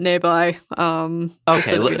Bear isn't nearby. Okay,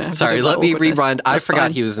 so that sorry. Let me rewind. I That's forgot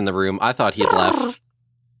fine. he was in the room. I thought he had left.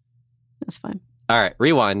 That's fine. All right,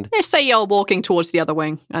 rewind. Let's say you're walking towards the other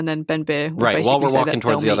wing, and then Ben Bear. will Right, while basically we're say walking that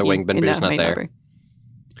towards the they'll other meet wing, you Ben in Bear's the not main there. library.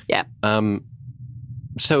 Yeah.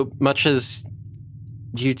 So much as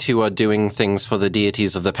you two are doing things for the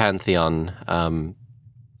deities of the Pantheon,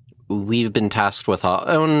 we've been tasked with our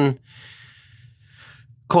own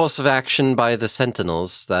course of action by the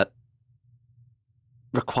Sentinels that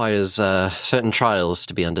requires certain trials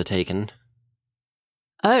to be undertaken.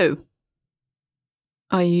 Oh.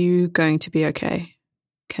 Are you going to be okay?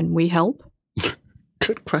 Can we help?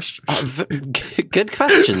 Good question. Good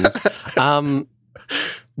questions.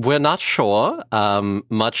 We're not sure.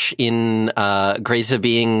 Much in Greater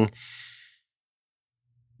Being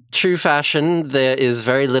true fashion, there is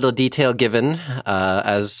very little detail given,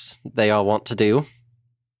 as they all want to do.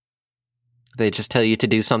 They just tell you to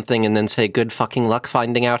do something and then say good fucking luck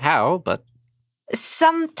finding out how, but...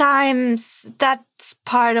 Sometimes that's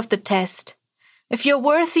part of the test. If you're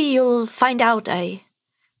worthy, you'll find out. I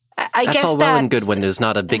That's guess all well and good when there's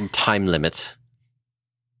not a big time limit.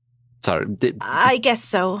 Sorry. I guess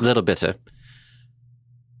so. Little bitter.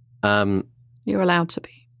 You're allowed to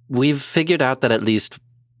be. We've figured out that at least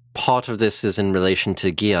part of this is in relation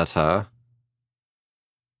to Gyata.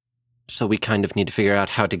 So we kind of need to figure out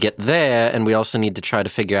how to get there, and we also need to try to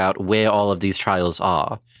figure out where all of these trials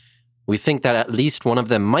are. We think that at least one of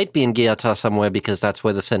them might be in Giata somewhere because that's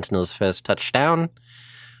where the Sentinels first touched down.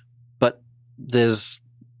 But there's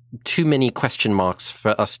too many question marks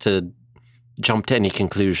for us to jump to any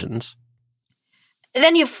conclusions.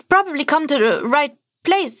 Then you've probably come to the right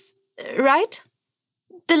place, right?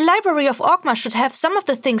 The Library of Orkma should have some of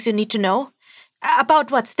the things you need to know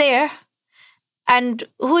about what's there and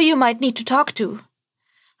who you might need to talk to.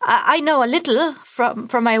 I know a little from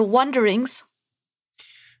my wanderings.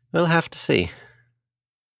 We'll have to see.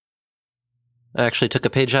 I actually took a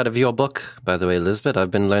page out of your book, by the way, Lisbeth.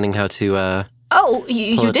 I've been learning how to Oh, pull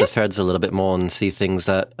you at did? the threads a little bit more and see things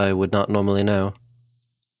that I would not normally know.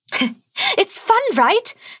 It's fun,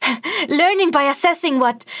 right? Learning by assessing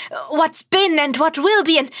what's been and what will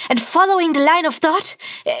be and following the line of thought.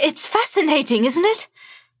 It's fascinating, isn't it?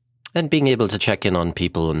 And being able to check in on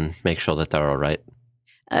people and make sure that they're all right.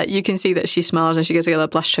 You can see that she smiles and she gets a little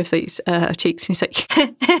blush to her cheeks. And she's like,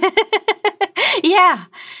 Yeah,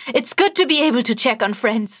 it's good to be able to check on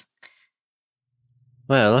friends.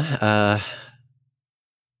 Well,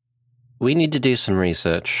 we need to do some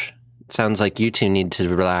research. It sounds like you two need to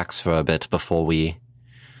relax for a bit before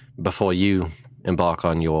you embark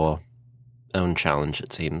on your own challenge,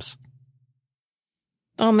 it seems.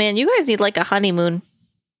 Oh man, you guys need like a honeymoon.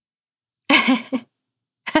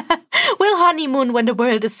 We'll honeymoon when the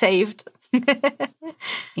world is saved.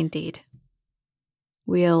 indeed.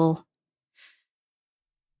 We'll...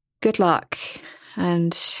 Good luck.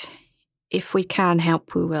 And if we can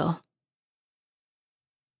help, we will.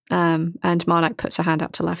 And Marnak puts her hand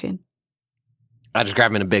out to Laffian. I just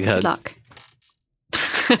grab him in a big hug. Good luck.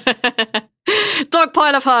 Dog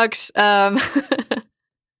pile of hugs.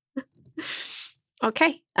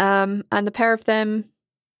 Okay. And the pair of them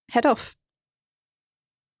head off.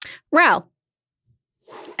 Ral,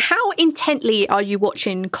 how intently are you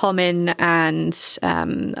watching Common and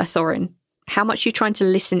Athorin? How much are you trying to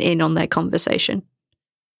listen in on their conversation?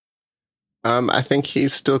 I think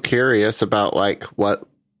he's still curious about like what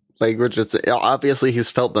language it's. Obviously, he's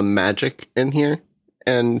felt the magic in here,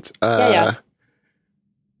 and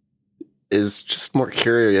is just more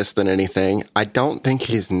curious than anything. I don't think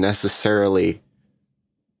he's necessarily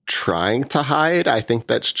trying to hide. I think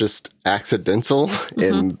that's just accidental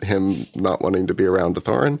in him not wanting to be around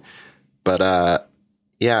Thorin. But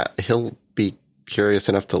yeah, he'll be curious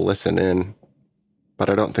enough to listen in. But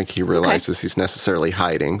I don't think he realizes he's necessarily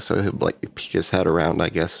hiding, so he'll like peek his head around, I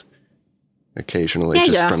guess, occasionally,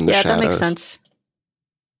 from the shadows. Yeah, that makes sense.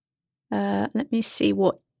 Let me see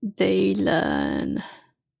what they learn.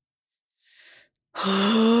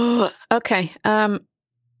 Okay. Have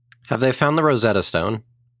they found the Rosetta Stone?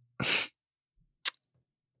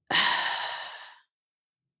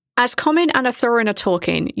 As Common and Athorin are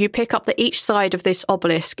talking, you pick up that each side of this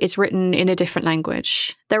obelisk is written in a different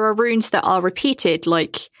language. There are runes that are repeated,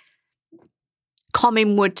 like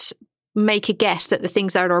Common would make a guess that the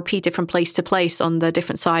things that are repeated from place to place on the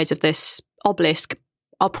different sides of this obelisk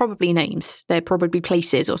are probably names. They're probably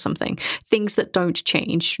places or something. Things that don't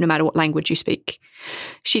change, no matter what language you speak.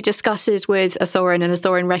 She discusses with Athorin, and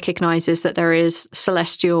Athorin recognizes that there is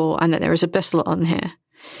Celestial and that there is Abyssal on here.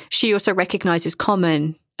 She also recognizes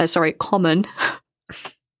Common. I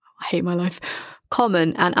hate my life.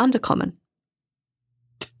 Common and Undercommon.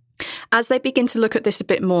 As they begin to look at this a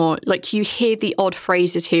bit more, like you hear the odd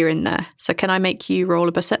phrases here and there. So can I make you roll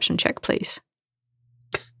a perception check, please?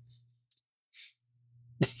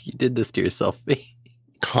 You did this to yourself, V.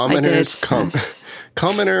 Commoners, yes.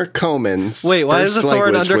 Commoner, Comans. Wait, why is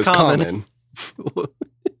Thorin under common?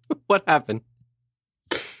 What happened?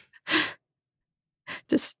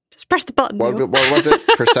 Just press the button. What was it?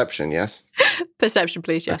 Perception, yes? Perception,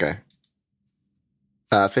 please, yeah. Okay.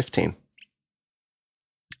 15.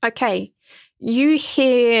 Okay. You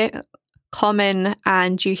hear Common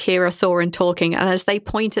and you hear Athorin talking, and as they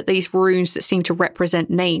point at these runes that seem to represent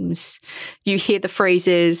names, you hear the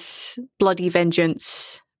phrases Bloody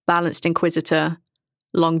Vengeance, Balanced Inquisitor,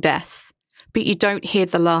 Long Death, but you don't hear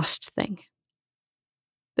the last thing.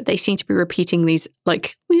 But they seem to be repeating these,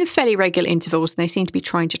 like, fairly regular intervals, and they seem to be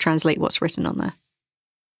trying to translate what's written on there.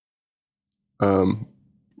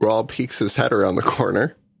 Rawl peeks his head around the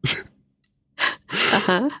corner.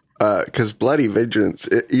 Because Bloody Vengeance,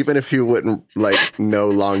 even if he wouldn't, like, know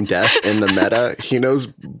Long Death in the meta, he knows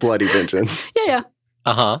Bloody Vengeance. Yeah.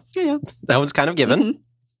 Uh-huh. Yeah. That one's kind of given.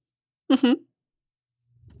 Mm-hmm.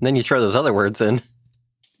 Then you throw those other words in.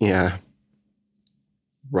 Yeah.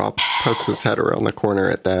 Rob pokes his head around the corner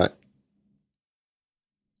at that.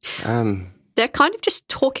 They're kind of just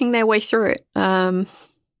talking their way through it.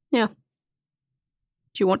 Yeah.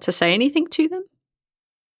 Do you want to say anything to them?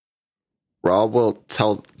 Raw will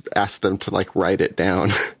ask them to like write it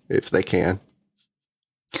down if they can.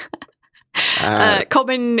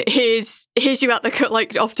 Common hears you out the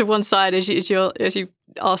like off to one side as you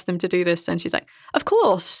ask them to do this, and she's like, "Of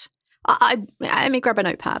course." Let me grab a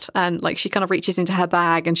notepad, and like she kind of reaches into her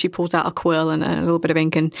bag and she pulls out a quill and a little bit of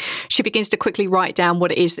ink, and she begins to quickly write down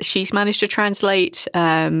what it is that she's managed to translate.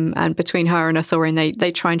 And between her and Athorin,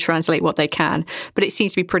 they try and translate what they can, but it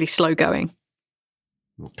seems to be pretty slow going.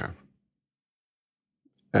 Okay.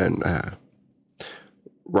 And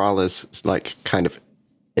Rala's like kind of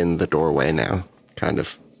in the doorway now, kind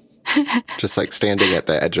of just like standing at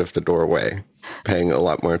the edge of the doorway, paying a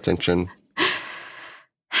lot more attention.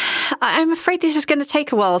 I'm afraid this is going to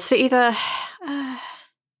take a while. So either,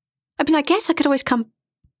 I guess I could always come.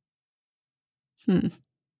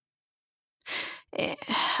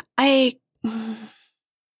 I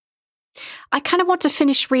kind of want to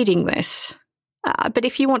finish reading this, but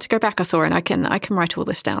if you want to go back, Athorin, I can write all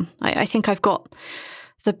this down. I think I've got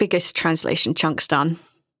the biggest translation chunks done.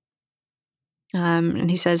 And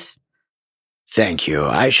he says, "Thank you.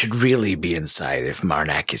 I should really be inside if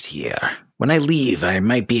Marnak is here. When I leave, I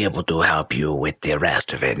might be able to help you with the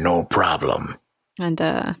rest of it, no problem." And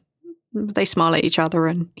they smile at each other,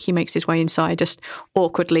 and he makes his way inside, just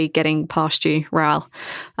awkwardly getting past you, Ral.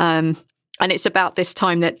 And it's about this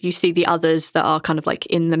time that you see the others that are kind of like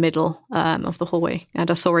in the middle of the hallway, and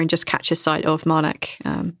Athorin just catches sight of Marnak.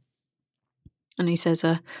 And he says,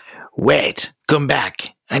 "Wait, come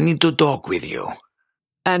back. I need to talk with you."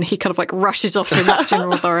 And he kind of like rushes off in that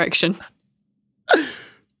general direction.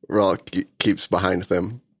 Raw keeps behind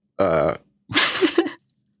them,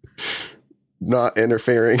 not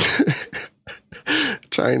interfering.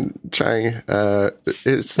 trying.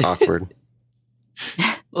 It's awkward.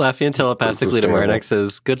 Laffian telepathically to Marnak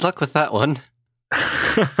says, "Good luck with that one."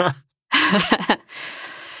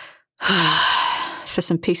 For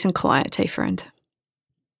some peace and quiet, friend.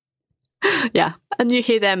 Yeah, and you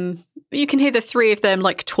can hear the three of them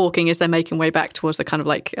like talking as they're making way back towards the kind of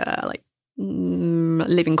like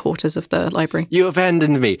living quarters of the library. "You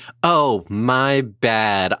abandoned me. Oh, my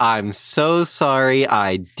bad. I'm so sorry.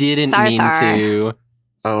 I didn't mean to."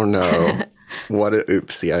 Oh no. What a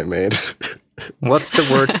oopsie I made. What's the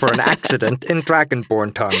word for an accident in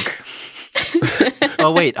Dragonborn tongue?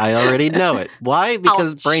 Oh, wait, I already know it. Why?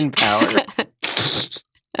 Because Ouch. brain power.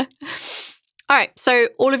 All right, so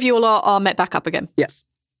all of you all are met back up again. Yes.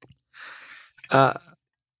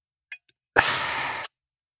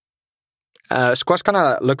 Squash kind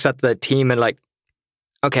of looks at the team and like,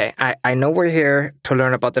 okay, I know we're here to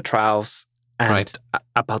learn about the trials and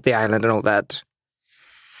about the island and all that,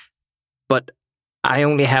 but I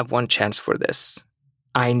only have one chance for this.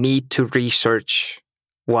 I need to research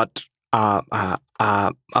what a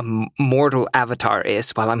mortal avatar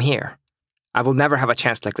is while I'm here. I will never have a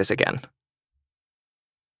chance like this again.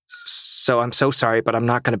 So I'm so sorry, but I'm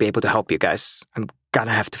not going to be able to help you guys. I'm going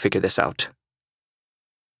to have to figure this out.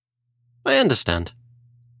 I understand.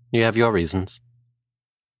 You have your reasons.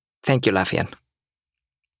 Thank you, Laffian.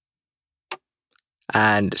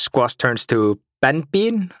 And Squash turns to Ben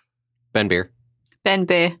Bean. Ben Beer. Ben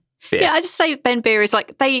Beer. Yeah, I just say Ben Beer is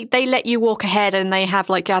like, they let you walk ahead and they have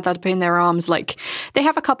like gathered up in their arms, like they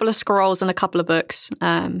have a couple of scrolls and a couple of books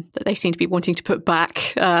that they seem to be wanting to put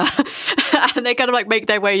back. And they kind of like make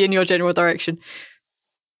their way in your general direction.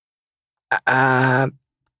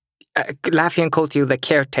 Laffian called you the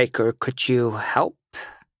caretaker. Could you help?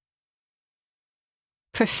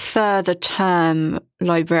 Prefer the term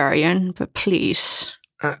librarian, but please.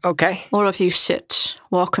 Okay. All of you sit.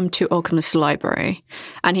 Welcome to Ogmus Library.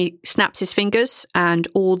 And he snaps his fingers and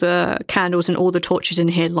all the candles and all the torches in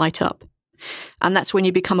here light up. And that's when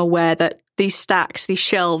you become aware that these stacks, these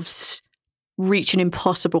shelves, reach an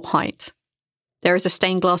impossible height. There is a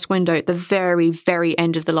stained glass window at the very, very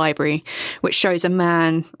end of the library, which shows a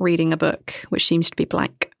man reading a book, which seems to be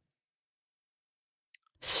blank.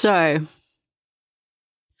 So,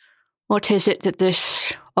 what is it that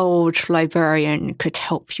this old librarian could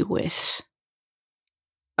help you with?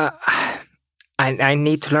 I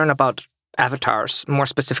need to learn about avatars, more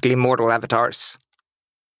specifically mortal avatars.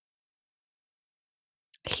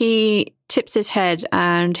 He tips his head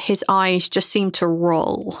and his eyes just seem to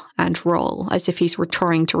roll and roll as if he's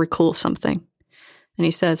trying to recall something. And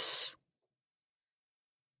he says,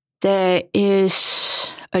 "There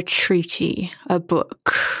is a treaty, a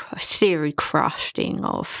book, a theory crafting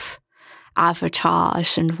of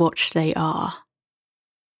avatars and what they are.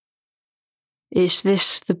 Is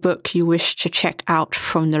this the book you wish to check out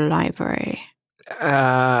from the library?"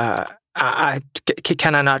 Can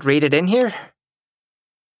I not read it in here?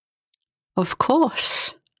 Of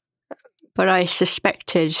course. But I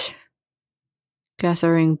suspected,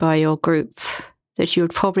 gathering by your group, that you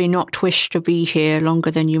would probably not wish to be here longer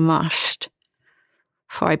than you must.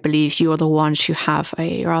 For I believe you are the ones who have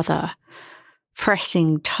a rather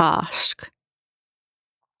pressing task.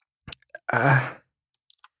 Can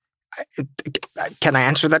I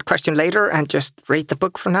answer that question later and just read the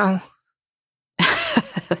book for now?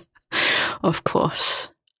 Of course.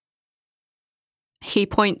 He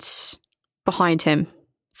points behind him,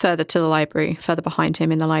 further to the library, further behind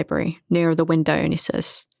him in the library, nearer the window, and he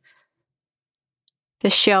says, "The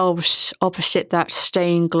shelves opposite that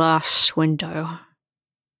stained glass window.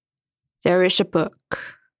 There is a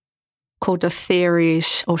book called The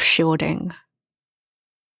Theories of Shielding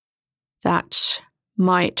that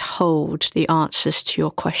might hold the answers to your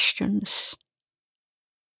questions.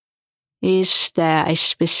 Is there a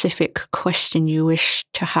specific question you wish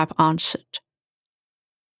to have answered?"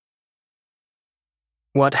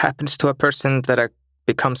 What happens to a person that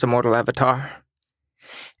becomes a mortal avatar?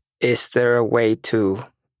 Is there a way to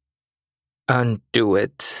undo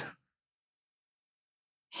it?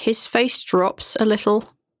 His face drops a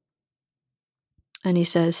little, and he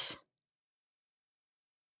says,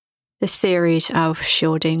 "The theories of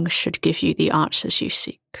shielding should give you the answers you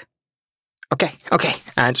seek." Okay.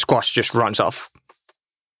 And Squash just runs off.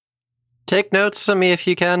 Take notes for me if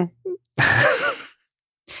you can.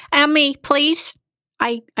 And me, please.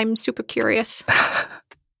 I'm super curious.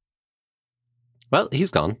 Well, he's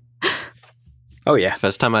gone. Oh, yeah.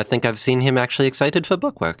 First time I think I've seen him actually excited for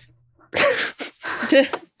bookwork.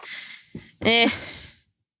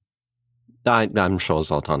 I'm sure,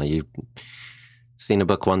 Zoltana, you've seen a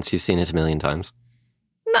book once, you've seen it a million times.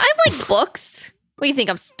 No, I like books. What, you think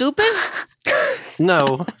I'm stupid?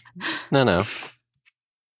 No.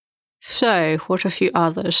 So, what of you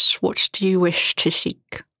others? What do you wish to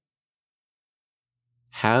seek?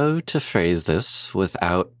 How to phrase this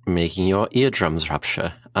without making your eardrums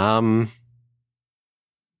rupture?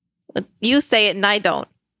 You say it and I don't.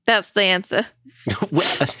 That's the answer.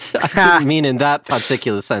 Well, I didn't mean in that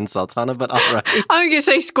particular sense, Sultana, but all right. I'm going to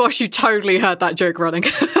say, Squash, you totally heard that joke running.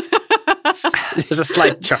 There's a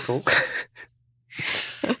slight chuckle.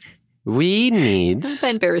 We need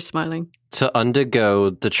Ben Bear is smiling. to undergo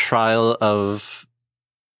the trial of...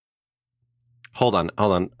 Hold on.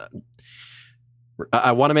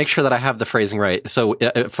 I want to make sure that I have the phrasing right. So,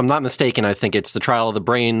 if I'm not mistaken, I think it's the trial of the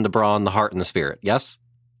brain, the brawn, the heart, and the spirit. Yes?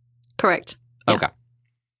 Correct. Yeah. Okay.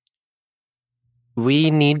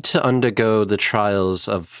 We need to undergo the trials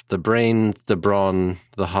of the brain, the brawn,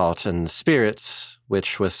 the heart, and the spirits,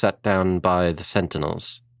 which were set down by the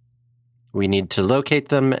sentinels. We need to locate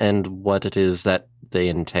them and what it is that they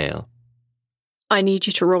entail. I need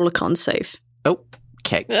you to roll a con save. Oh,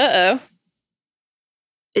 okay. Uh-oh.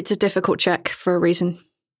 It's a difficult check for a reason.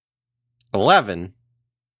 11.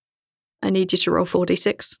 I need you to roll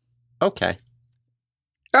 4d6. Okay.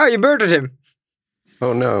 Oh, you murdered him.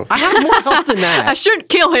 Oh, no. I have more health than I that. shouldn't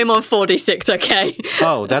kill him on 4d6, okay?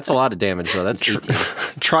 Oh, that's a lot of damage, though. That's 18.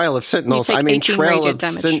 Trial of Sentinels. You take I mean, 18 Trail radiant of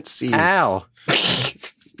damage. Senses. Ow.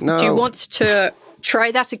 No. Do you want to try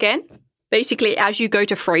that again? Basically, as you go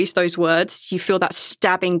to phrase those words, you feel that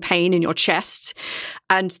stabbing pain in your chest,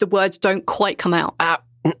 and the words don't quite come out.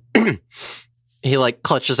 He,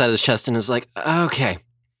 clutches at his chest and is like, okay.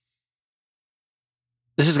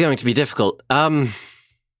 This is going to be difficult.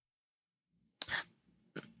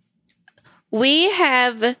 We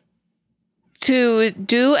have to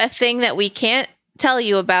do a thing that we can't tell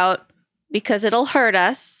you about because it'll hurt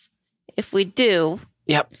us if we do.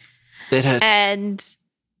 Yep. It hurts. And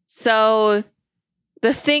so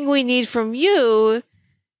the thing we need from you,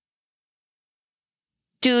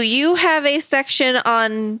 do you have a section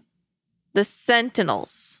on the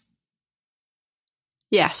Sentinels?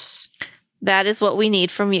 Yes. That is what we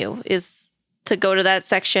need from you, is to go to that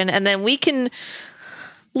section. And then we can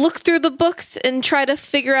look through the books and try to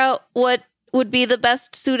figure out what would be the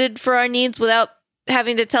best suited for our needs without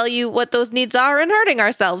having to tell you what those needs are and hurting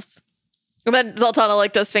ourselves. And then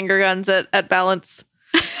Zoltana does finger guns at Balance.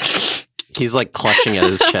 He's clutching at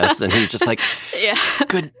his chest and he's just like, Yeah.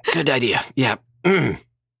 good idea. Yeah.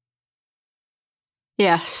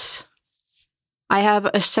 Yes. I have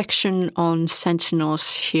a section on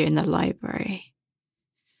Sentinels here in the library.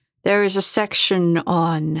 There is a section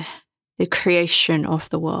on the creation of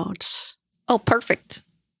the worlds. Oh, perfect.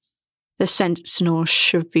 The Sentinels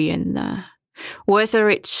should be in there. Whether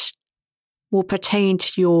it will pertain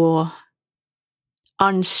to your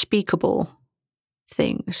unspeakable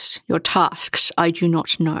things, your tasks, I do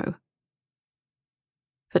not know.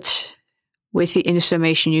 But with the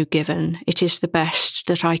information you've given, it is the best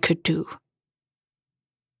that I could do.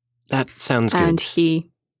 That sounds good. And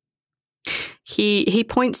he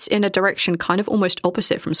points in a direction kind of almost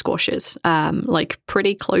opposite from Squash's, like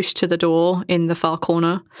pretty close to the door in the far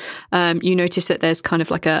corner. You notice that there's kind of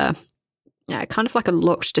like a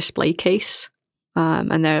locked display case,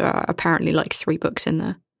 and there are apparently like 3 books in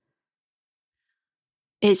there.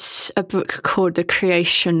 It's a book called The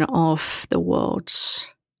Creation of the Worlds.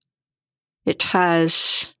 It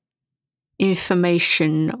has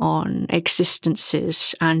information on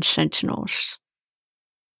existences and sentinels.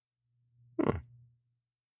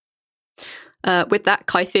 With that,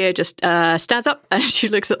 Kythea just stands up and she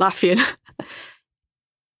looks at Laffian.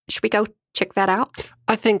 Should we go check that out?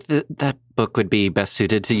 I think that book would be best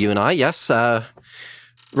suited to you and I, yes.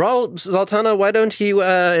 Raul, Zoltana, why don't you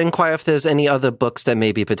inquire if there's any other books that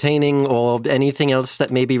may be pertaining or anything else that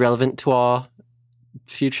may be relevant to our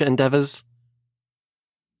future endeavors?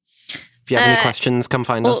 If you have any questions, come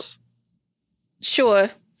find us. Sure.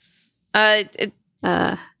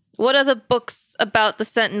 What other books about the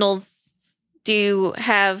Sentinels do you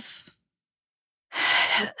have?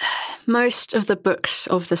 Most of the books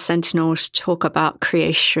of the Sentinels talk about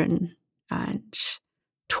creation and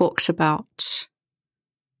talks about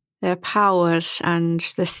their powers and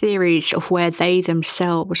the theories of where they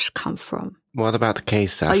themselves come from. What about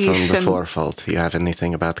Kesa from the Fourfold? You have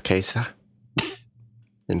anything about Kesa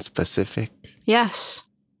in specific? Yes.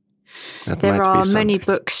 There are many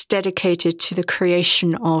books dedicated to the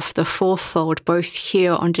creation of the Fourfold, both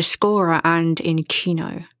here on Discora and in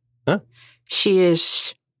Kino. Huh? She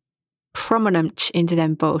is prominent in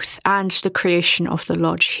them both, and the creation of the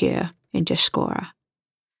Lodge here in Discora.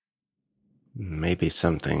 Maybe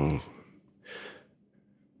something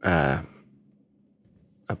about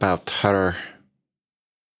her.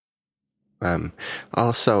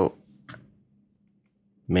 Also,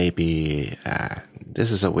 maybe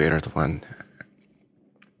this is a weird one.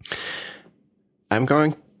 I'm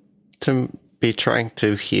going to be trying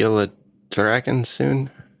to heal a dragon soon,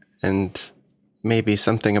 and maybe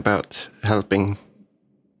something about helping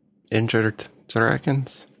injured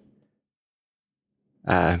dragons.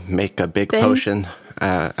 Make a big potion,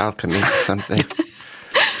 alchemy, something.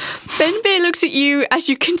 Benbeer looks at you as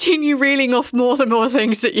you continue reeling off more and more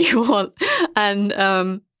things that you want.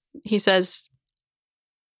 And he says,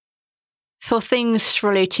 for things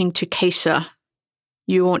relating to Kesa,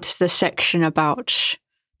 you want the section about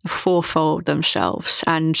the Fourfold themselves.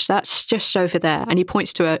 And that's just over there. And he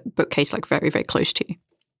points to a bookcase like very, very close to you.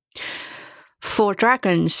 For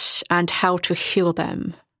dragons and how to heal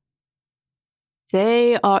them.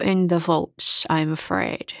 They are in the vaults, I'm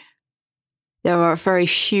afraid. There are very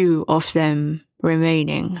few of them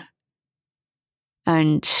remaining.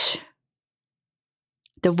 And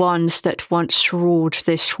the ones that once ruled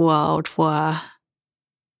this world were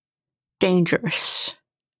dangerous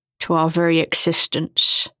to our very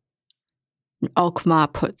existence.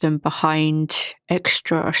 Ogmar put them behind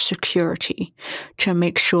extra security to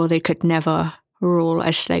make sure they could never rule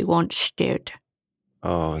as they once did.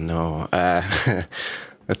 Oh, no.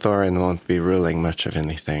 Thorin won't be ruling much of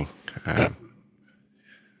anything.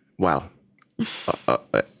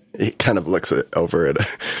 He kind of looks over at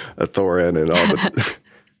Thorin and all the...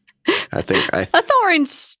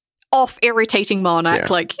 Thorin's off irritating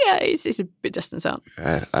Marnak. Yeah. He's a bit distant out.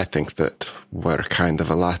 I think that we're kind of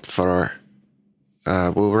a lot for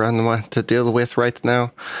Wulran to deal with right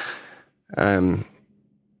now.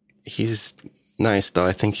 He's nice, though.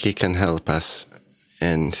 I think he can help us.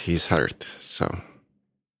 And he's hurt, so...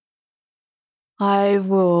 I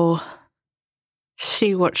will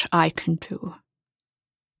see what I can do.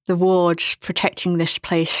 The wards protecting this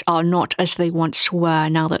place are not as they once were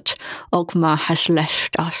now that Ogmar has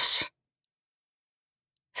left us.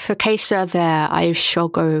 For Kesa there, I shall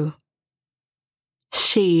go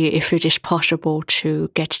see if it is possible to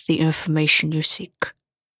get the information you seek.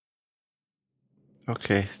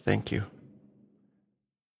 Okay, thank you.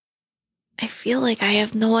 I feel like I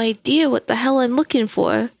have no idea what the hell I'm looking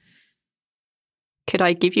for. Could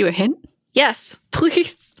I give you a hint? Yes,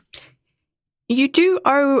 please. You do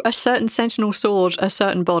owe a certain sentinel sword a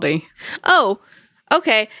certain body. Oh,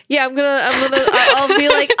 okay. Yeah, I'll be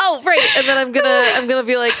like, oh, right. And then I'm gonna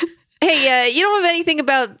be like, hey, you don't have anything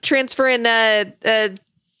about transferring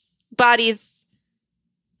bodies,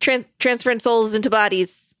 transferring souls into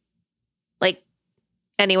bodies. Like,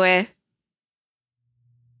 anyway.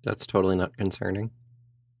 That's totally not concerning.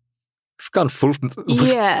 I've gone full...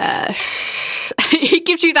 Yes. He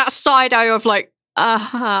gives you that side eye of like, where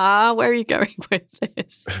are you going with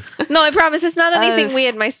this? No, I promise it's not anything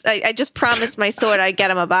weird. I just promised my sword I'd get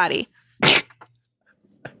him a body.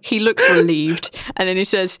 He looks relieved, and then he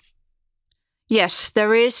says, Yes,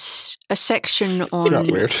 there is a section It's not on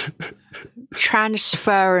weird.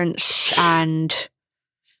 transference and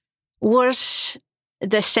was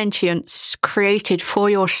the sentience created for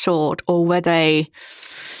your sword, or were they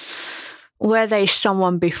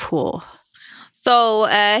someone before? So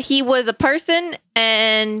he was a person,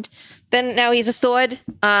 and then now he's a sword.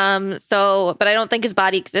 But I don't think his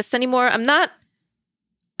body exists anymore. I'm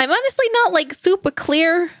honestly not like super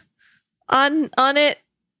clear on it.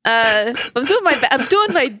 I'm doing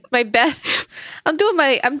my best. I'm doing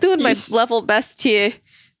my level best here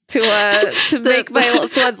to make my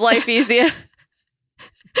sword's life easier.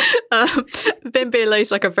 Bimbe lays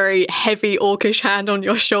like a very heavy orcish hand on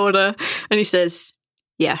your shoulder, and he says,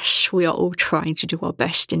 "Yes, we are all trying to do our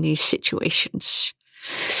best in these situations.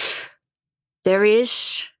 There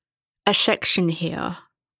is a section here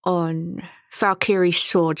on Valkyrie's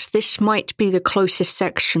swords. This might be the closest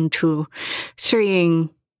section to seeing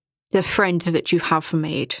the friend that you have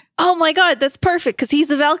made." Oh my god, that's perfect, because he's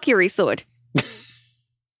a Valkyrie sword.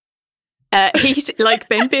 He's like,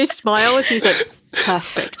 Bimbe smiles, he's like,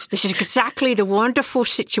 "Perfect. This is exactly the wonderful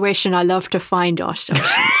situation I love to find ourselves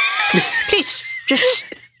in. Please,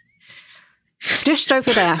 just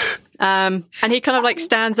over there." And he kind of like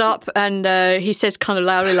stands up and he says kind of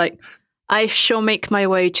loudly, like, "I shall make my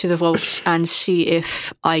way to the vaults and see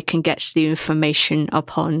if I can get the information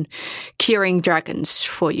upon curing dragons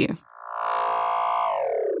for you."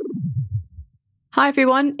 Hi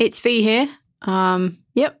everyone, it's V here.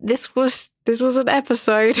 Yep, this was an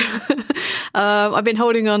episode. I've been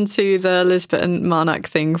holding on to the Lisbeth and Marnak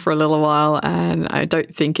thing for a little while, and I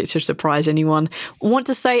don't think it should surprise anyone. I want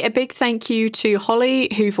to say a big thank you to Holly,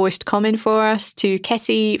 who voiced Common for us, to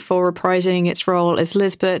Kessie for reprising its role as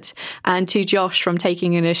Lisbeth, and to Josh from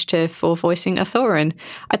Taking Initiative for voicing Athorin.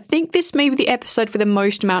 I think this may be the episode with the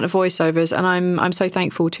most amount of voiceovers, and I'm so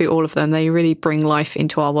thankful to all of them. They really bring life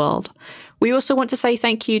into our world. We also want to say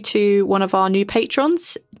thank you to one of our new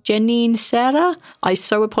patrons, Janine Sarah. I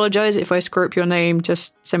so apologise if I screw up your name.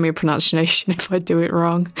 Just send me a pronunciation if I do it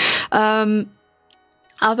wrong. Other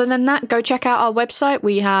than that, go check out our website.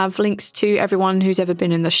 We have links to everyone who's ever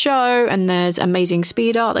been in the show, and there's amazing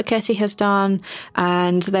speed art that Kessie has done,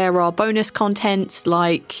 and there are bonus contents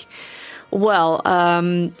like,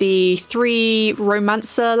 the 3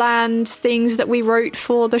 Romancer Land things that we wrote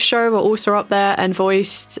for the show are also up there and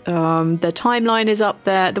voiced. The timeline is up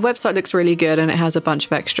there. The website looks really good and it has a bunch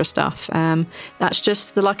of extra stuff. That's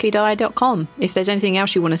just theluckydie.com. If there's anything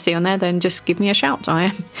else you want to see on there, then just give me a shout.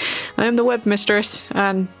 I am the web mistress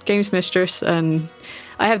and games mistress, and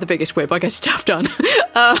I have the biggest whip. I get stuff done.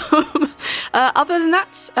 Other than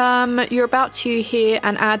that, you're about to hear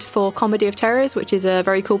an ad for Comedy of Terrors, which is a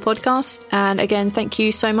very cool podcast. And again, thank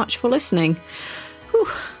you so much for listening. Whew.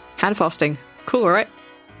 Handfasting. Cool, right?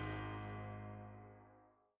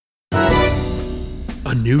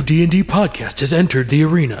 A new D&D podcast has entered the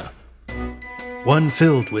arena. One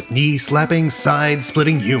filled with knee-slapping,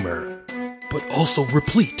 side-splitting humor, but also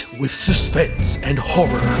replete with suspense and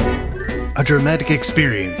horror. A dramatic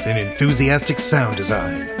experience in enthusiastic sound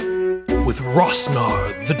design. With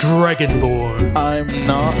Rosnar, the Dragonborn. I'm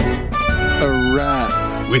not a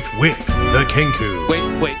rat. With Whip, the Kenku.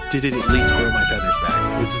 Wait, did it at least grow my feathers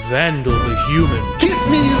back? With Vandal, the Human. Kiss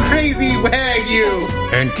me, you crazy wagyu!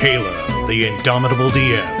 And Kayla, the indomitable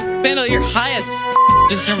DM. Vandal, you're high as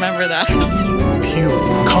just remember that.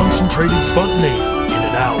 Pure, concentrated spontaneity in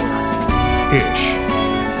an hour. Ish.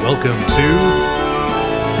 Welcome to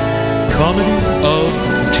Comedy of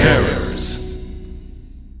Terrors.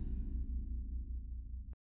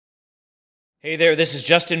 Hey there, this is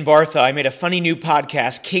Justin Bartha. I made a funny new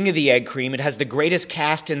podcast, King of the Egg Cream. It has the greatest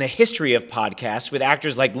cast in the history of podcasts with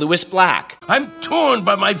actors like Louis Black. I'm torn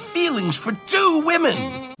by my feelings for 2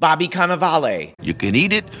 women. Bobby Cannavale. You can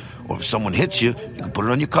eat it, or if someone hits you, you can put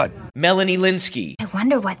it on your cut. Melanie Linsky. I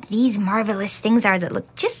wonder what these marvelous things are that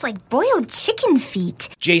look just like boiled chicken feet.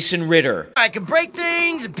 Jason Ritter. I can break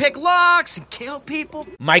things and pick locks and kill people.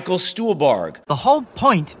 Michael Stuhlbarg. The whole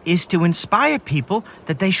point is to inspire people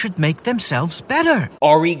that they should make themselves better.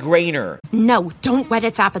 Ari Grainer. No, don't whet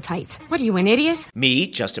its appetite. What are you, an idiot? Me,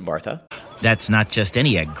 Justin Bartha. That's not just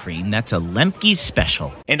any egg cream, that's a Lemke's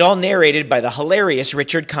special. And all narrated by the hilarious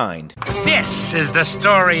Richard Kind. This is the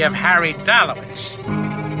story of Harry Dalowitz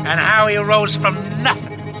and how he rose from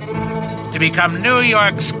nothing to become New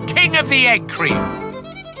York's King of the Egg Cream.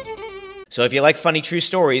 So if you like funny true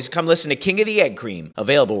stories, come listen to King of the Egg Cream,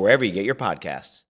 available wherever you get your podcasts.